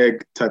chicken and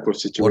egg type of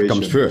situation. What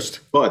comes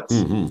first? But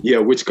yeah,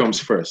 which comes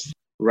first,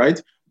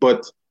 right?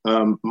 But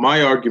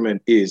my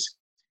argument is,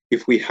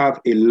 if we have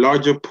a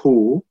larger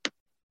pool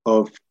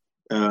of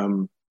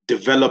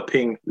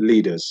developing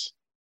leaders,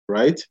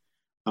 right,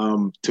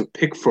 to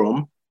pick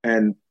from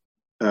and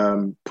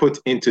put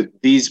into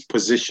these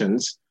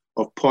positions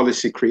of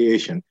policy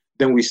creation,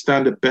 then we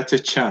stand a better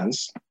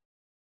chance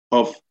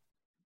of,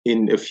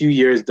 in a few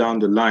years down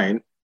the line,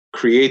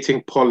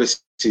 creating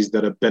policies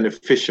that are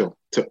beneficial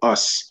to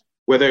us,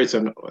 whether it's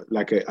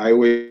I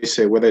always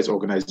say, whether it's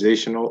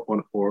organizational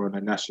or on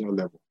a national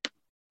level,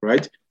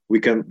 right? We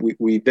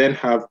then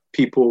have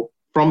people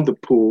from the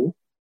pool,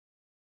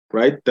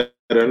 right, that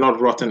are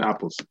not rotten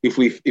apples. If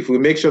we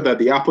make sure that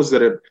the apples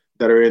that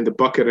are in the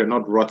bucket are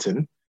not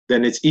rotten,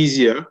 then it's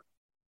easier.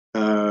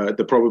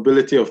 The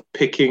probability of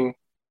picking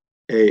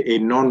a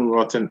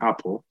non-rotten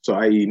apple, so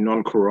i.e.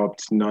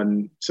 non-corrupt,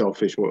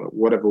 non-selfish,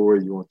 whatever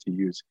word you want to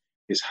use,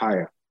 is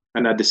higher.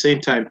 And at the same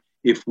time,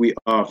 if we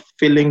are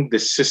filling the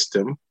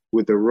system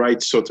with the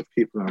right sort of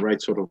people and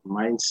right sort of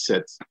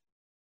mindsets,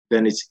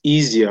 then it's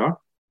easier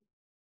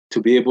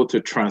to be able to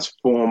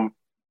transform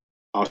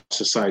our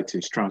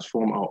societies,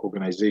 transform our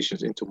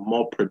organizations into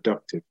more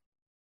productive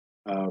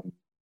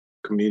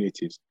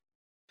communities.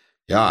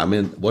 Yeah, I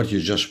mean, what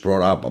you just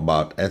brought up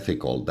about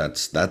ethical,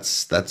 that's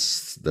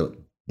the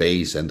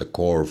base and the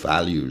core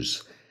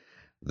values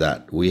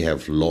that we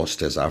have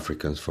lost as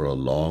Africans for a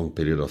long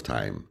period of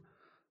time,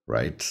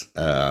 right?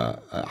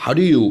 How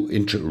do you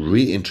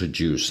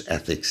reintroduce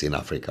ethics in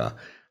Africa?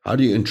 How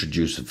do you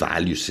introduce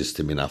value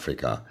system in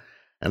Africa?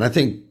 And I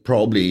think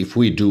probably if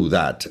we do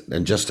that,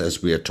 and just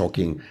as we are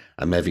talking,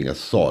 I'm having a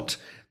thought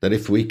that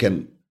if we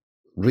can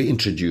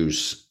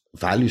reintroduce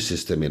value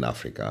system in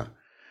Africa,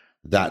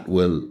 that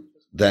will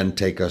then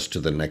take us to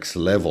the next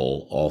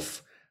level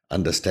of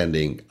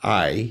understanding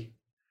I,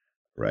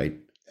 right?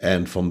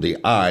 And from the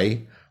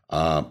I,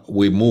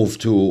 we move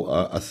to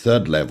a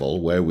third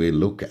level where we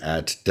look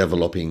at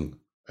developing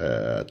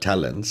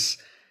talents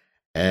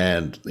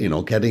and,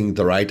 getting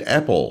the right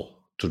apple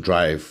to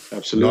drive.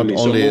 Absolutely.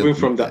 So moving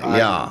from the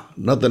I,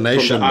 not the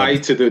nation, from the I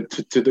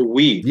to the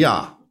we.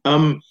 Yeah.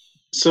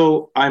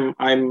 So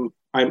I'm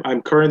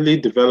currently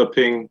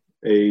developing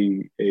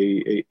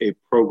a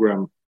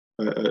program,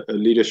 a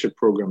leadership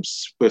program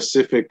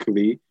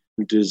specifically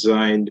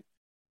designed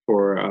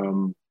for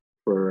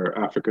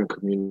African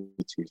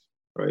communities,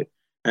 right?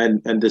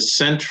 And the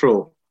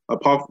central,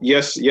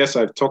 yes,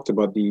 I've talked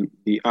about the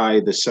I,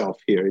 the self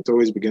here. It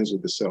always begins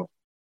with the self.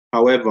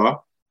 However,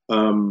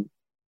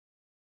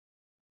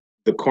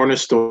 the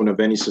cornerstone of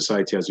any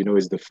society, as you know,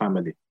 is the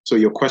family. So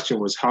your question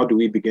was, how do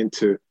we begin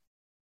to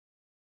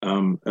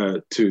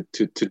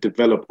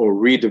develop or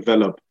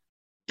redevelop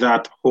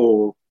that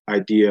whole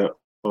idea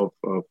of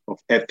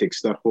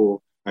ethics, that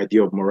whole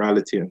idea of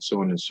morality, and so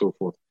on and so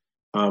forth?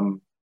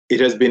 It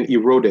has been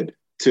eroded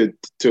to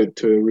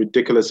a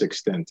ridiculous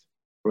extent,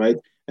 right?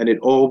 And it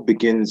all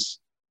begins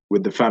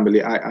with the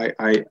family. I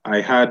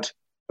had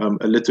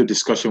a little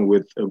discussion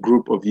with a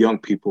group of young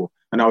people,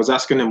 and I was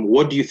asking them,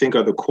 what do you think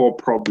are the core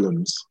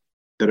problems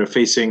that are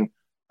facing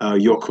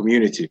your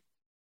community,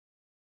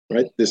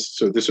 right? This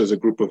was a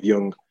group of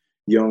young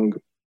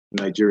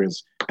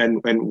Nigerians.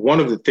 And one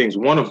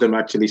of them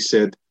actually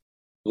said,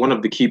 one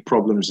of the key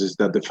problems is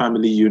that the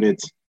family unit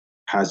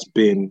has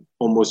been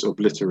almost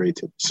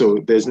obliterated. So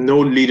there's no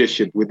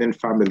leadership within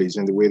families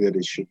in the way that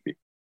it should be,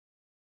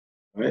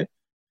 right?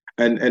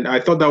 And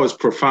I thought that was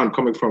profound,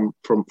 coming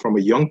from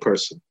a young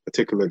person,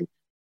 particularly,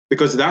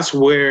 because that's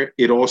where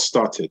it all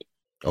started.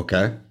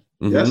 Okay.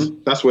 Mm-hmm. Yes,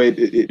 that's where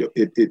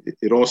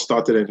it all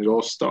started, and it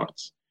all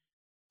starts.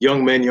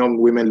 Young men, young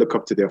women look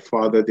up to their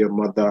father, their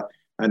mother,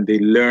 and they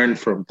learn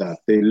from that.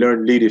 They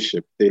learn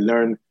leadership. They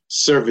learn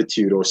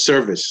servitude or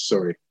service,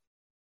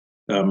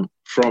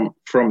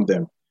 from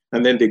them.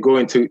 And then they go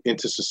into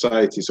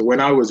society. So when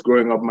I was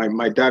growing up,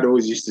 my dad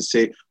always used to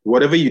say,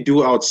 whatever you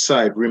do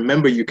outside,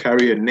 remember you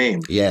carry a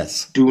name.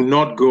 Yes. Do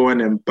not go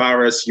and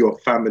embarrass your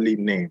family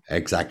name.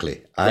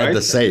 Exactly. I had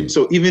the same.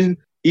 So even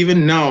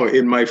now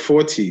in my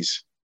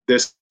 40s,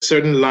 there's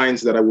certain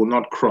lines that I will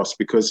not cross,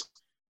 because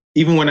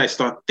even when I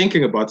start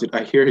thinking about it,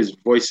 I hear his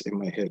voice in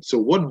my head. So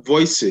what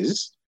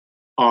voices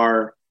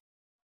are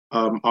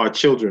our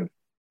children,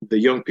 the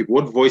young people,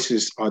 what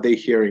voices are they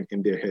hearing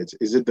in their heads?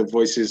 Is it the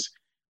voices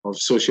of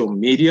social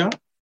media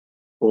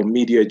or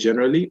media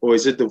generally, or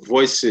is it the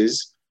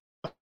voices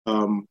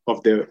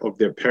of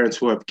their parents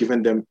who have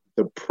given them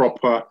the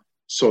proper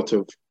sort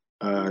of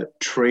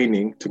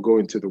training to go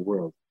into the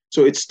world?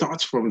 So it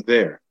starts from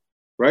there.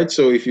 right?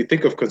 So if you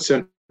think of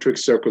concentric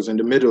circles, in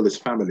the middle is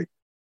family.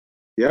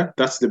 Yeah,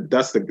 that's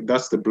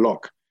the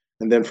block.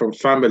 And then from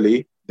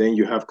family, then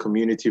you have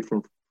community.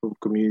 From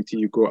community,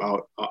 you go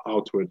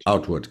outward.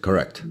 Outward,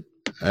 correct.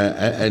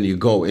 And you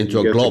go into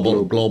a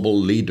global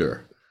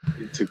leader.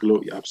 Into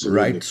global,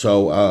 absolutely. Right.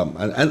 So,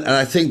 and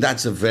I think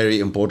that's a very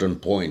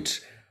important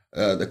point.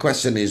 The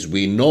question is,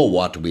 we know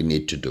what we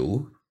need to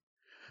do.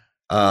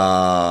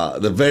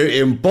 The very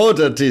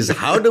important is,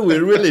 how do we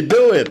really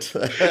do it?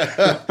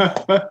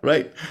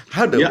 Right?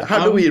 How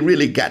do we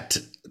really get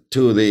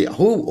to the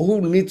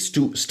who needs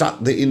to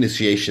start the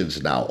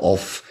initiations now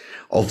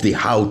of the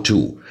how to?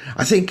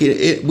 I think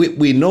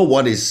we know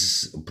what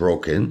is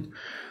broken.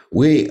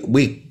 We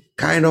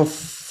kind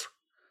of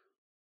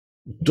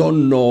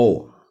don't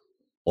know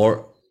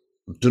or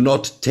do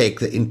not take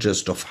the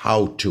interest of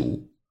how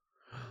to,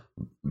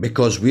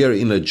 because we are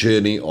in a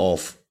journey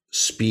of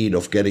speed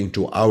of getting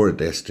to our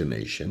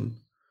destination,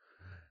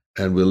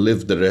 and we'll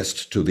leave the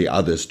rest to the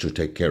others to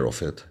take care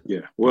of it.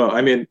 Yeah. Well,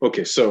 I mean,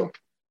 okay, so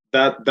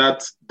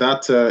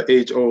that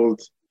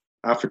age-old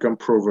African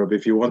proverb,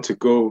 if you want to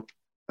go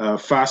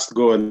fast,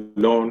 go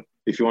alone.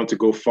 If you want to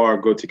go far,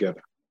 go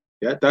together.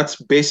 Yeah, that's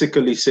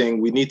basically saying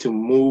we need to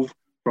move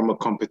from a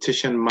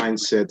competition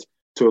mindset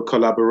to a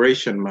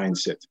collaboration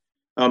mindset.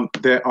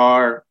 There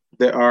are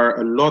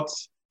a lot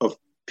of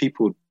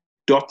people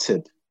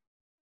dotted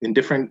in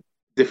different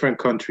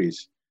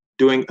countries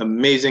doing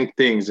amazing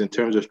things in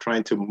terms of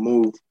trying to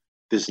move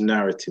this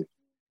narrative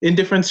in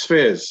different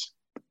spheres: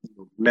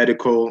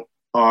 medical,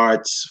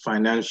 arts,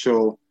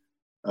 financial,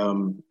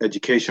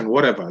 education,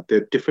 whatever. There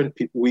are different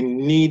people. We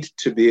need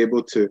to be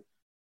able to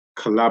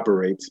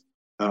collaborate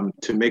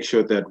to make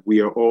sure that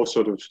we are all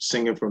sort of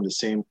singing from the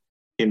same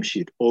hymn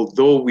sheet,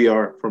 although we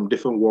are from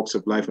different walks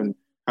of life and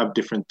have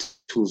different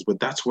tools. But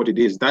that's what it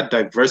is, that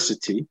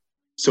diversity.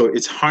 So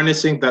it's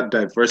harnessing that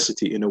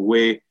diversity in a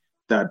way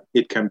that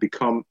it can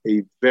become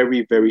a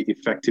very, very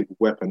effective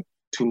weapon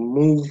to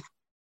move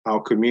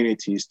our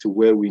communities to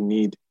where we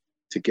need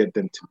to get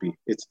them to be.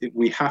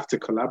 We have to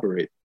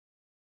collaborate.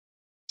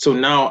 So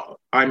now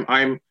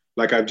I'm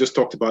like I've just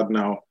talked about.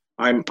 Now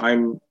I'm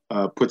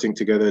putting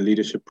together a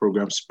leadership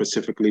program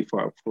specifically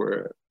for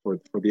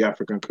the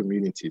African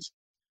communities.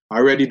 I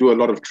already do a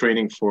lot of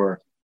training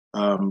for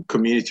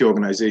community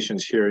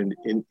organizations here in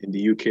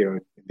the UK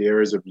in the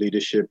areas of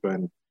leadership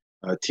and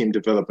team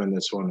development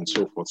and so on and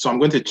so forth. So I'm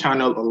going to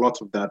channel a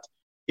lot of that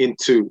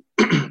into.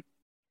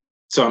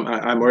 So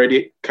I'm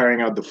already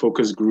carrying out the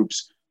focus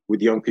groups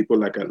with young people,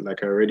 like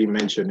I already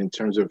mentioned, in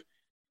terms of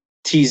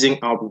teasing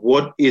out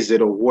what is it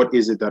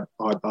that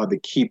are the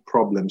key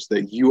problems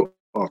that you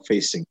are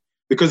facing.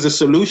 Because the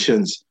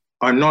solutions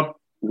are not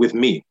with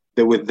me,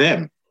 they're with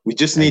them. We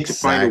just need to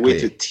find a way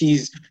to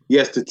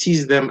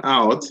tease them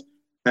out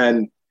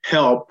and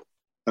help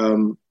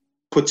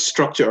put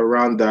structure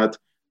around that,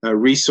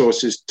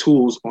 resources,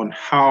 tools on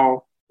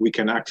how we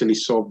can actually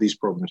solve these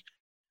problems.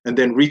 And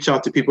then reach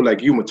out to people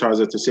like you,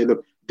 Murtaza, to say,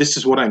 look, this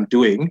is what I'm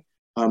doing.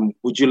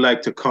 Would you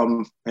like to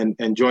come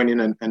and join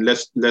in and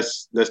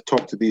let's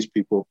talk to these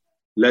people.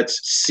 Let's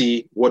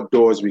see what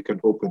doors we can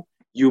open.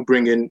 You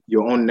bring in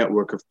your own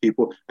network of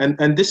people.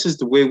 And this is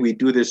the way we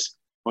do this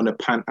on a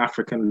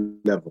Pan-African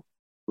level,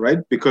 right?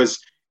 Because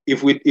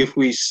if we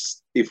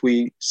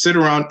sit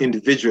around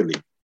individually,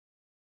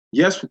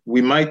 yes,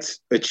 we might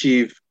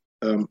achieve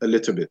a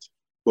little bit,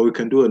 but we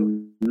can do a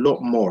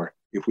lot more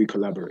if we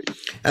collaborate.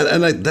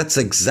 And that's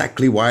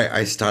exactly why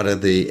I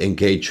started the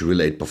Engage,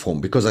 Relate,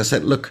 Perform, because I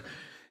said, look,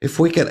 if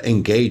we can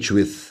engage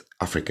with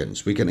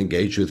Africans, we can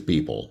engage with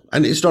people.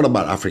 And it's not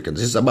about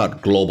Africans, it's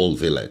about global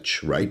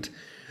village, right?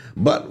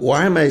 But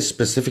why am I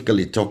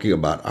specifically talking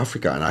about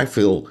Africa? And I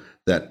feel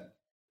that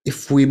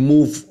if we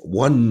move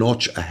one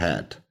notch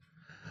ahead,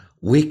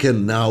 we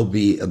can now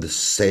be at the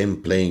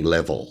same playing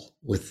level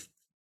with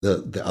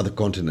the other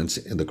continents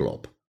in the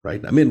globe,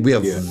 right? I mean, we are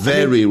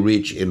very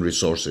rich in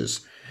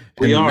resources.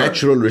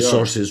 Natural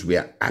resources, we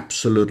are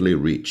absolutely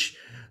rich.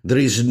 There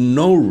is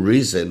no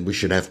reason we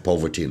should have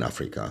poverty in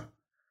Africa.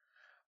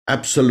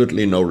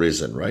 Absolutely no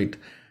reason, right?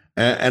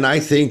 And I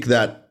think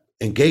that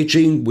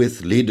engaging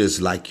with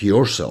leaders like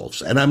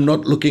yourselves, and I'm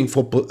not looking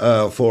for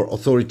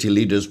authority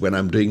leaders when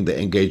I'm doing the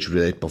Engage,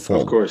 Relate,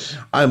 Perform. Of course.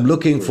 I'm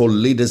looking for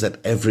leaders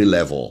at every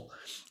level.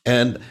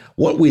 And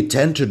what we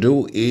tend to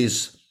do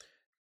is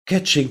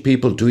catching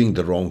people doing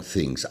the wrong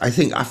things. I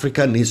think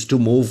Africa needs to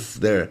move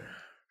their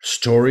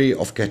story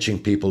of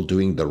catching people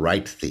doing the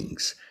right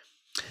things.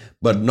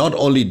 But not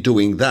only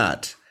doing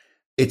that,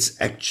 it's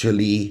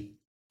actually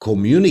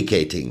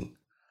communicating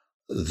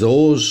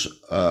those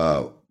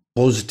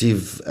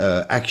positive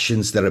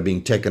actions that are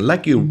being taken.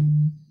 Like you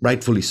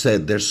rightfully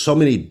said, there's so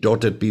many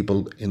dotted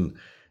people in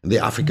the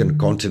African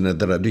continent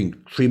that are doing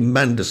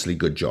tremendously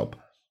good job,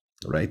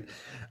 right?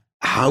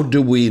 How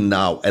do we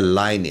now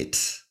align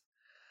it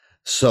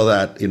so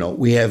that,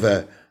 we have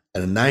a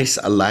nice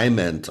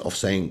alignment of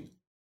saying,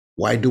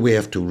 why do we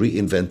have to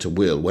reinvent a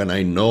wheel when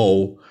I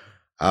know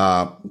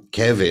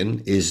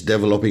Kevin is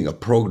developing a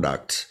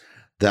product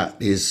that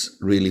is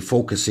really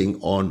focusing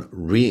on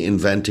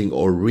reinventing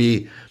or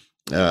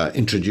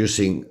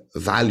introducing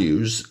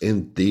values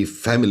in the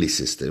family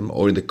system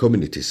or in the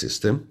community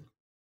system?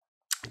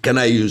 Can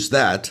I use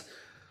that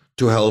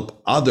to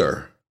help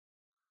other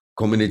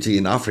community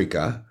in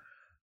Africa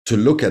to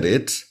look at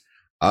it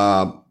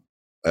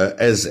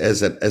as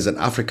an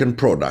African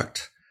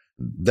product?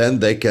 Then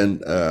they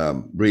can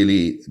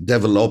really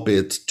develop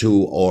it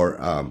to or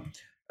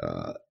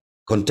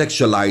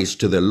contextualize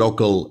to the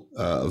local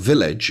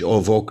village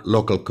or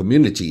local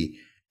community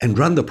and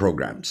run the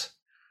programs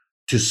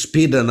to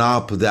speeden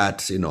up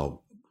that,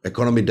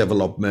 economic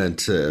development,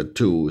 to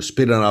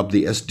speeden up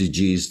the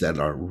SDGs that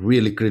are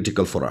really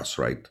critical for us,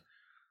 right?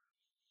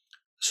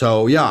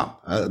 So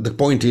the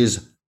point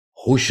is,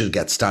 who should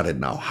get started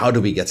now? How do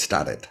we get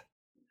started?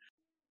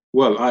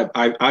 Well,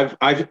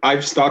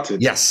 I've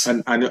started. Yes,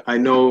 and I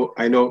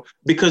know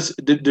because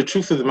the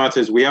truth of the matter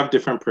is we have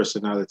different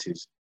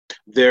personalities.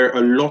 There are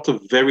a lot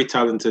of very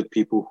talented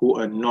people who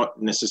are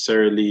not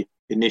necessarily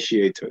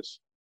initiators,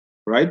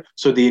 right?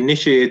 So the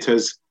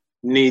initiators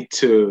need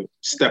to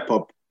step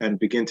up and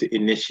begin to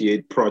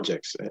initiate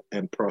projects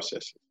and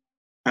processes,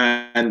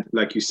 and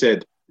like you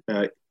said,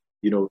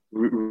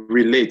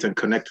 relate and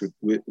connect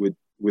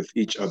with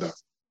each other.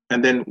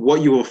 And then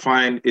what you will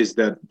find is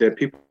that there are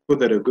people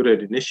that are good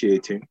at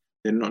initiating.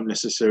 They're not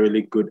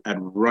necessarily good at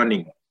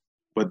running,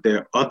 but there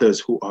are others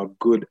who are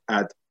good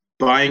at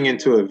buying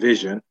into a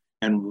vision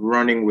and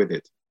running with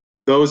it.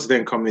 Those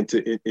then come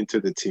into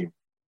the team,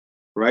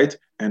 right?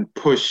 And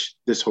push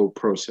this whole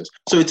process.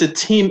 So it's a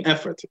team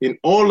effort. In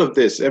all of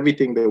this,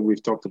 everything that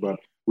we've talked about,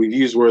 we've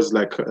used words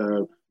like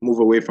move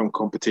away from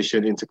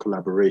competition into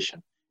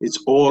collaboration.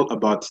 It's all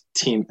about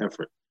team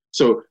effort.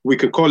 So we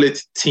could call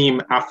it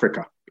Team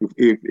Africa,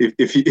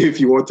 if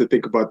you want to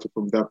think about it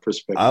from that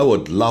perspective. I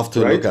would love to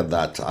look at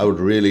that. I would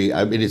really,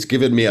 it's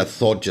given me a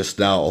thought just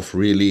now of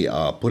really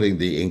putting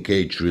the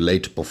Engage,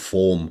 Relate,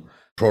 Perform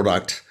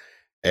product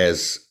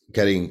as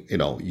getting,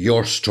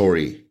 your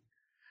story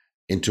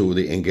into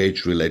the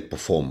Engage, Relate,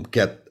 Perform.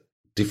 Get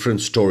different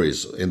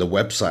stories in the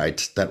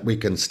website that we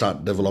can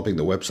start developing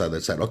the website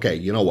that said, okay,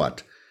 you know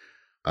what?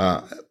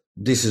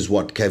 This is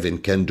what Kevin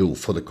can do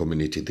for the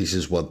community. This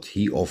is what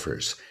he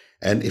offers.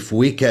 And if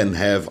we can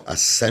have a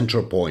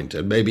center point,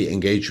 and maybe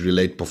Engage,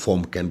 Relate,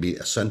 Perform can be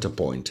a center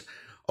point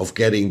of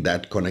getting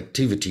that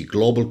connectivity,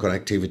 global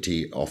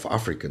connectivity of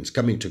Africans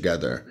coming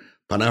together,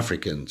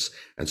 Pan-Africans,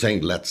 and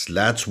saying,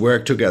 let's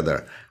work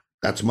together.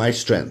 That's my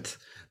strength.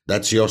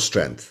 That's your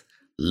strength.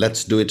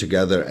 Let's do it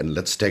together, and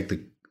let's take the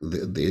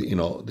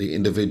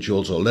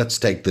individuals, or let's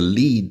take the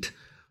lead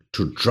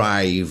to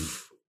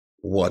drive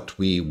what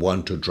we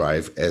want to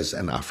drive as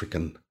an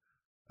African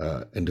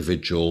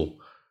individual,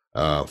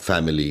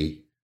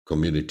 family,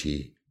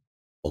 community,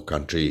 or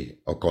country,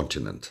 or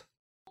continent.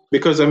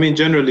 Because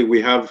generally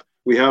we have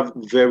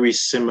very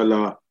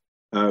similar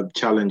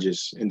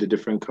challenges in the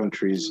different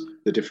countries,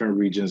 the different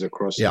regions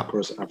across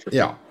Africa.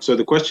 Yeah. So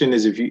the question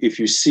is, if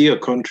you see a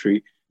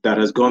country that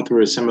has gone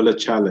through a similar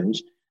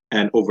challenge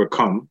and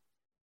overcome,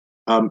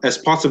 as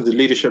part of the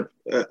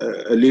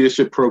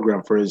leadership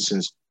program, for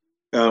instance,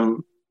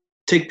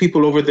 take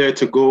people over there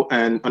to go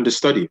and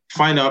understudy,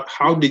 find out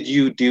how did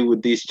you deal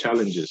with these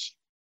challenges,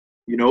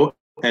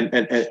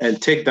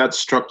 and take that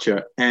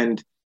structure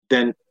and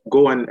then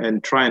go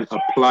and try and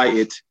apply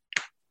it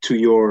to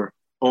your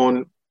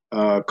own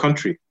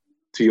country,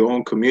 to your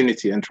own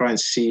community, and try and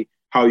see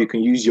how you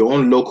can use your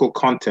own local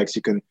context.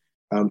 You can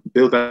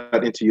build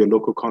that into your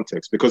local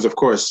context, because of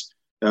course,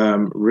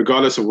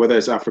 regardless of whether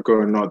it's Africa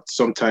or not,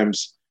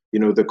 sometimes,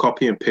 the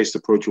copy and paste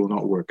approach will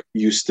not work.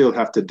 You still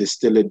have to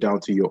distill it down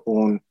to your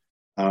own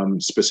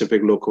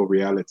specific local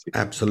reality.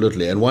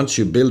 Absolutely. And once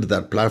you build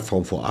that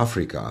platform for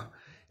Africa,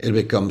 it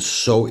becomes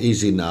so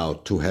easy now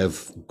to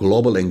have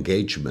global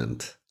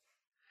engagement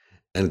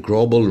and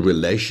global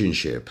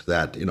relationship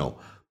that,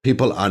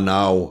 people are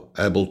now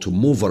able to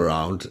move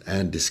around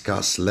and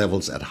discuss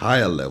levels at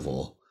higher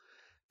level.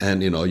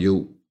 And,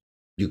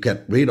 you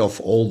get rid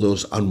of all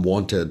those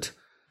unwanted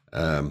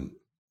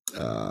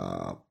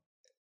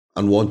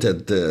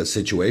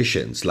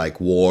situations like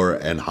war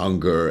and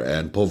hunger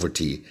and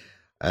poverty,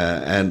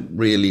 and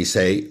really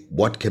say,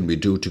 what can we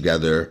do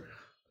together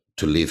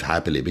to live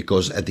happily?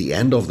 Because at the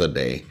end of the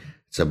day,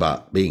 it's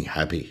about being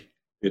happy.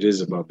 It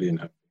is about being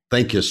happy.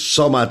 Thank you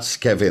so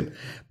much, Kevin,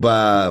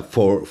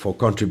 for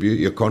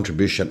your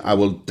contribution. I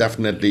will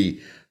definitely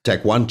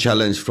take one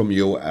challenge from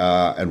you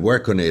and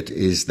work on it,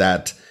 is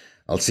that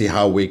I'll see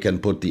how we can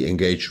put the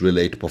Engage,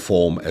 Relate,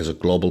 Perform as a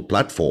global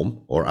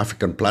platform or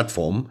African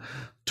platform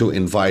to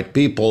invite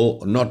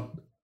people, not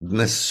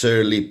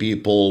necessarily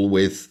people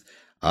with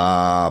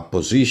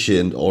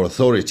position or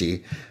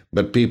authority,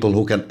 but people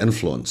who can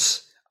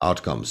influence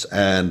outcomes.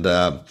 And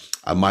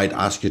I might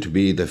ask you to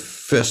be the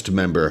first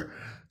member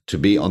to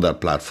be on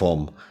that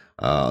platform,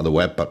 the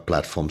web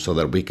platform, so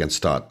that we can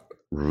start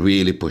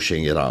really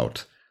pushing it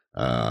out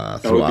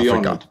through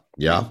Africa.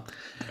 Yeah.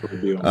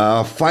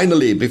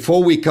 Finally,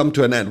 before we come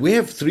to an end, we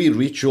have 3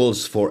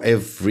 rituals for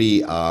every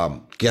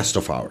guest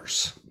of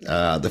ours.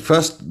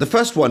 The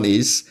first one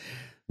is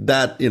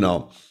that,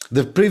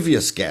 the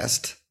previous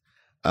guest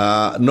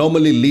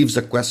normally leaves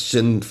a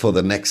question for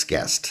the next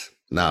guest.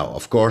 Now,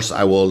 of course,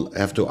 I will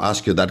have to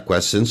ask you that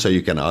question so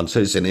you can answer.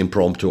 It's an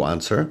impromptu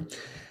answer.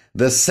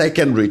 The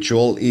second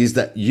ritual is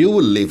that you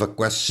will leave a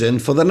question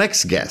for the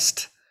next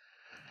guest.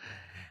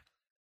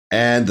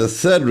 And the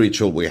third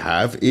ritual we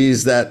have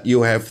is that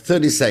you have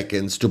 30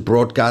 seconds to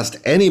broadcast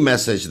any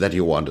message that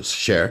you want to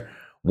share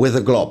with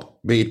the globe,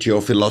 be it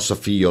your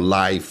philosophy, your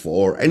life,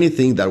 or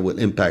anything that will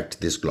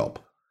impact this globe.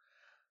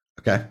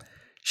 Okay?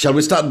 Shall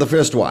we start the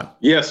first one?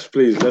 Yes,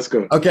 please. Let's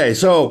go. Okay,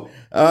 so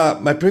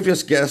my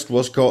previous guest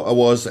was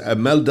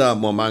Melda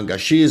Momanga.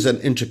 She is an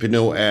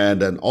entrepreneur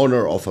and an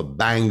owner of a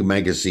Bang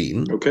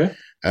magazine. Okay.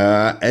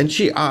 And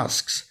she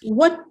asks,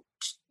 what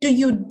do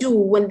you do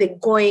when the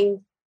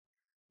going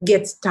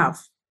gets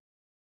tough?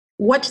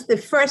 What's the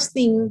first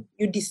thing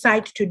you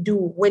decide to do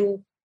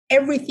when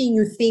everything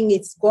you think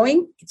it's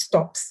going, it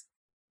stops?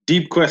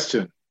 Deep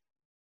question.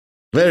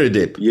 Very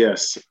deep.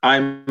 Yes,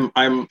 I'm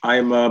a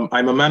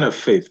man of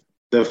faith.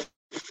 The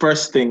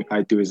first thing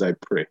I do is I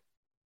pray.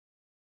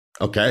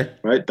 Okay.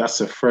 Right? That's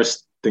the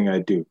first thing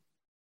I do.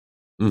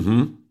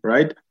 Mm-hmm.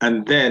 Right?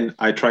 And then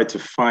I try to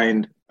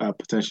find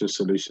potential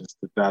solutions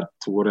to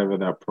whatever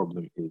that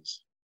problem is.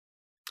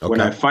 Okay.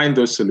 When I find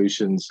those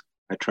solutions,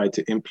 I try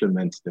to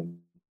implement them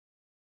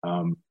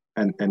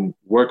and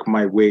work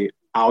my way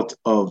out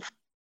of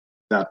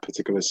that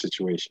particular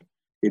situation.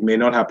 It may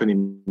not happen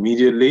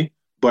immediately,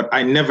 but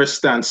I never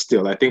stand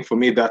still. I think for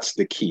me, that's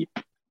the key.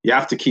 You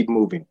have to keep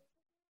moving.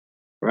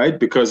 Right?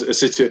 Because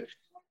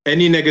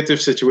any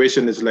negative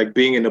situation is like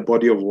being in a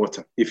body of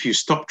water. If you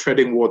stop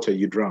treading water,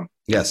 you drown.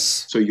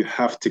 Yes. So you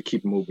have to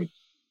keep moving.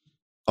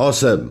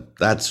 Awesome.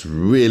 That's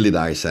really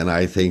nice. And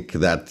I think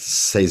that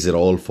says it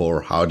all for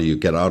how do you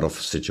get out of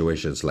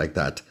situations like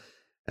that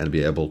and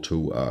be able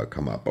to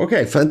come up.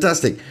 Okay,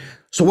 fantastic.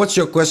 So what's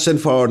your question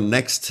for our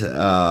next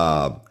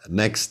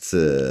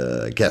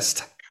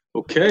guest?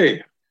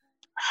 Okay.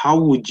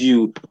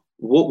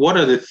 What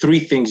are the three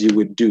things you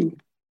would do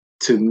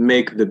to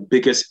make the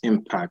biggest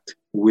impact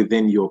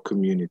within your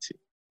community?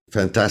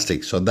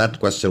 Fantastic. So that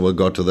question will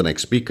go to the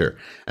next speaker,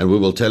 and we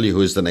will tell you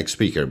who is the next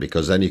speaker,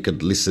 because then you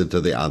could listen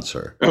to the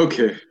answer.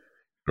 Okay.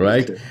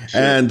 Right? Okay,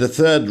 sure. And the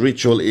third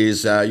ritual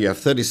is you have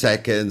 30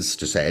 seconds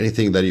to say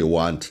anything that you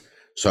want.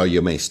 So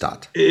you may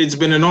start. It's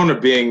been an honor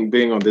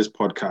being on this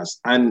podcast.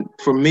 And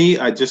for me,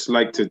 I just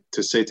like to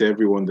say to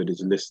everyone that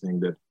is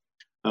listening that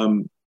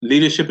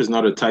leadership is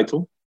not a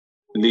title.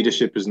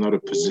 Leadership is not a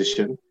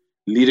position.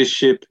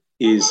 Leadership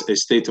is a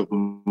state of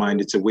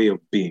mind. It's a way of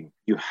being.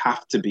 You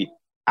have to be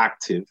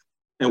active,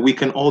 and we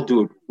can all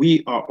do it.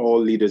 We are all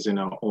leaders in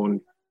our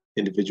own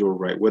individual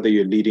right. Whether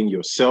you're leading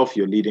yourself,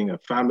 you're leading a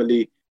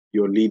family,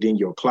 you're leading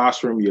your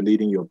classroom, you're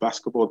leading your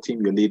basketball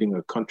team, you're leading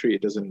a country,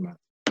 it doesn't matter,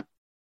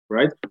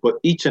 right? But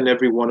each and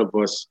every one of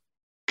us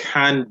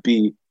can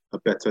be a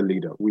better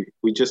leader.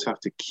 We just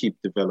have to keep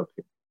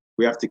developing.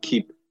 We have to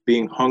keep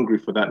being hungry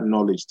for that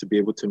knowledge to be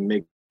able to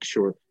make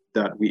sure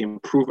that we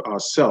improve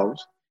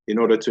ourselves in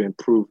order to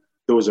improve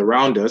those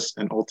around us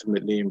and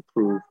ultimately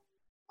improve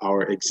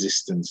our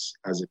existence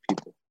as a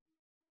people.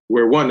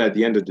 We're one at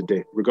the end of the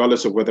day,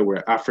 regardless of whether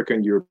we're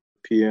African,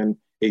 European,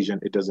 Asian,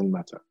 it doesn't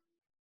matter.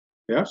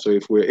 Yeah. So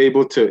if we're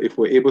able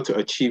to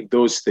achieve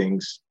those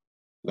things,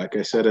 like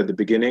I said at the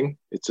beginning,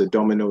 it's a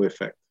domino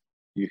effect.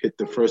 You hit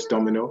the first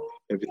domino,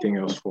 everything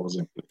else falls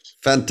in place.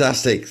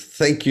 Fantastic.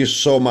 Thank you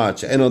so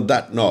much. And on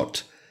that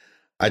note,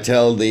 I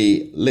tell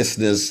the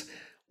listeners,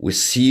 we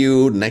see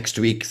you next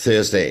week,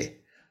 Thursday.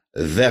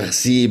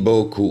 Merci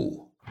beaucoup.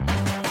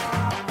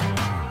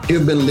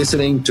 You've been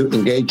listening to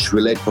Engage,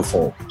 Relate,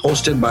 Perform,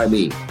 hosted by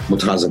me,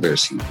 Murtaza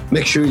Versi.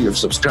 Make sure you've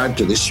subscribed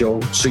to this show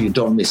so you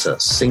don't miss a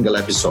single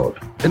episode.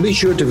 And be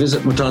sure to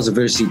visit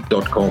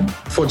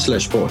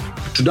murtazaversi.com/pod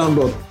to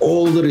download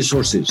all the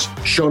resources,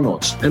 show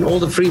notes, and all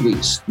the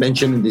freebies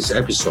mentioned in this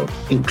episode,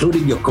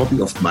 including your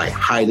copy of my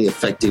highly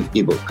effective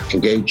ebook,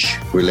 Engage,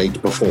 Relate,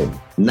 Perform,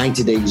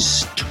 90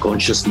 Days to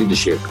Conscious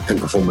Leadership and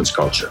Performance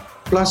Culture,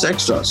 plus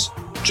extras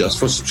just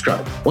for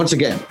subscribe. Once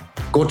again,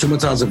 go to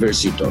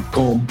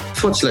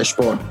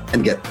murtazaversi.com/pod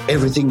and get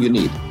everything you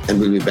need. And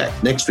we'll be back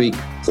next week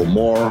for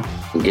more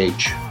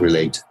Engage,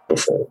 Relate,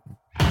 Perform.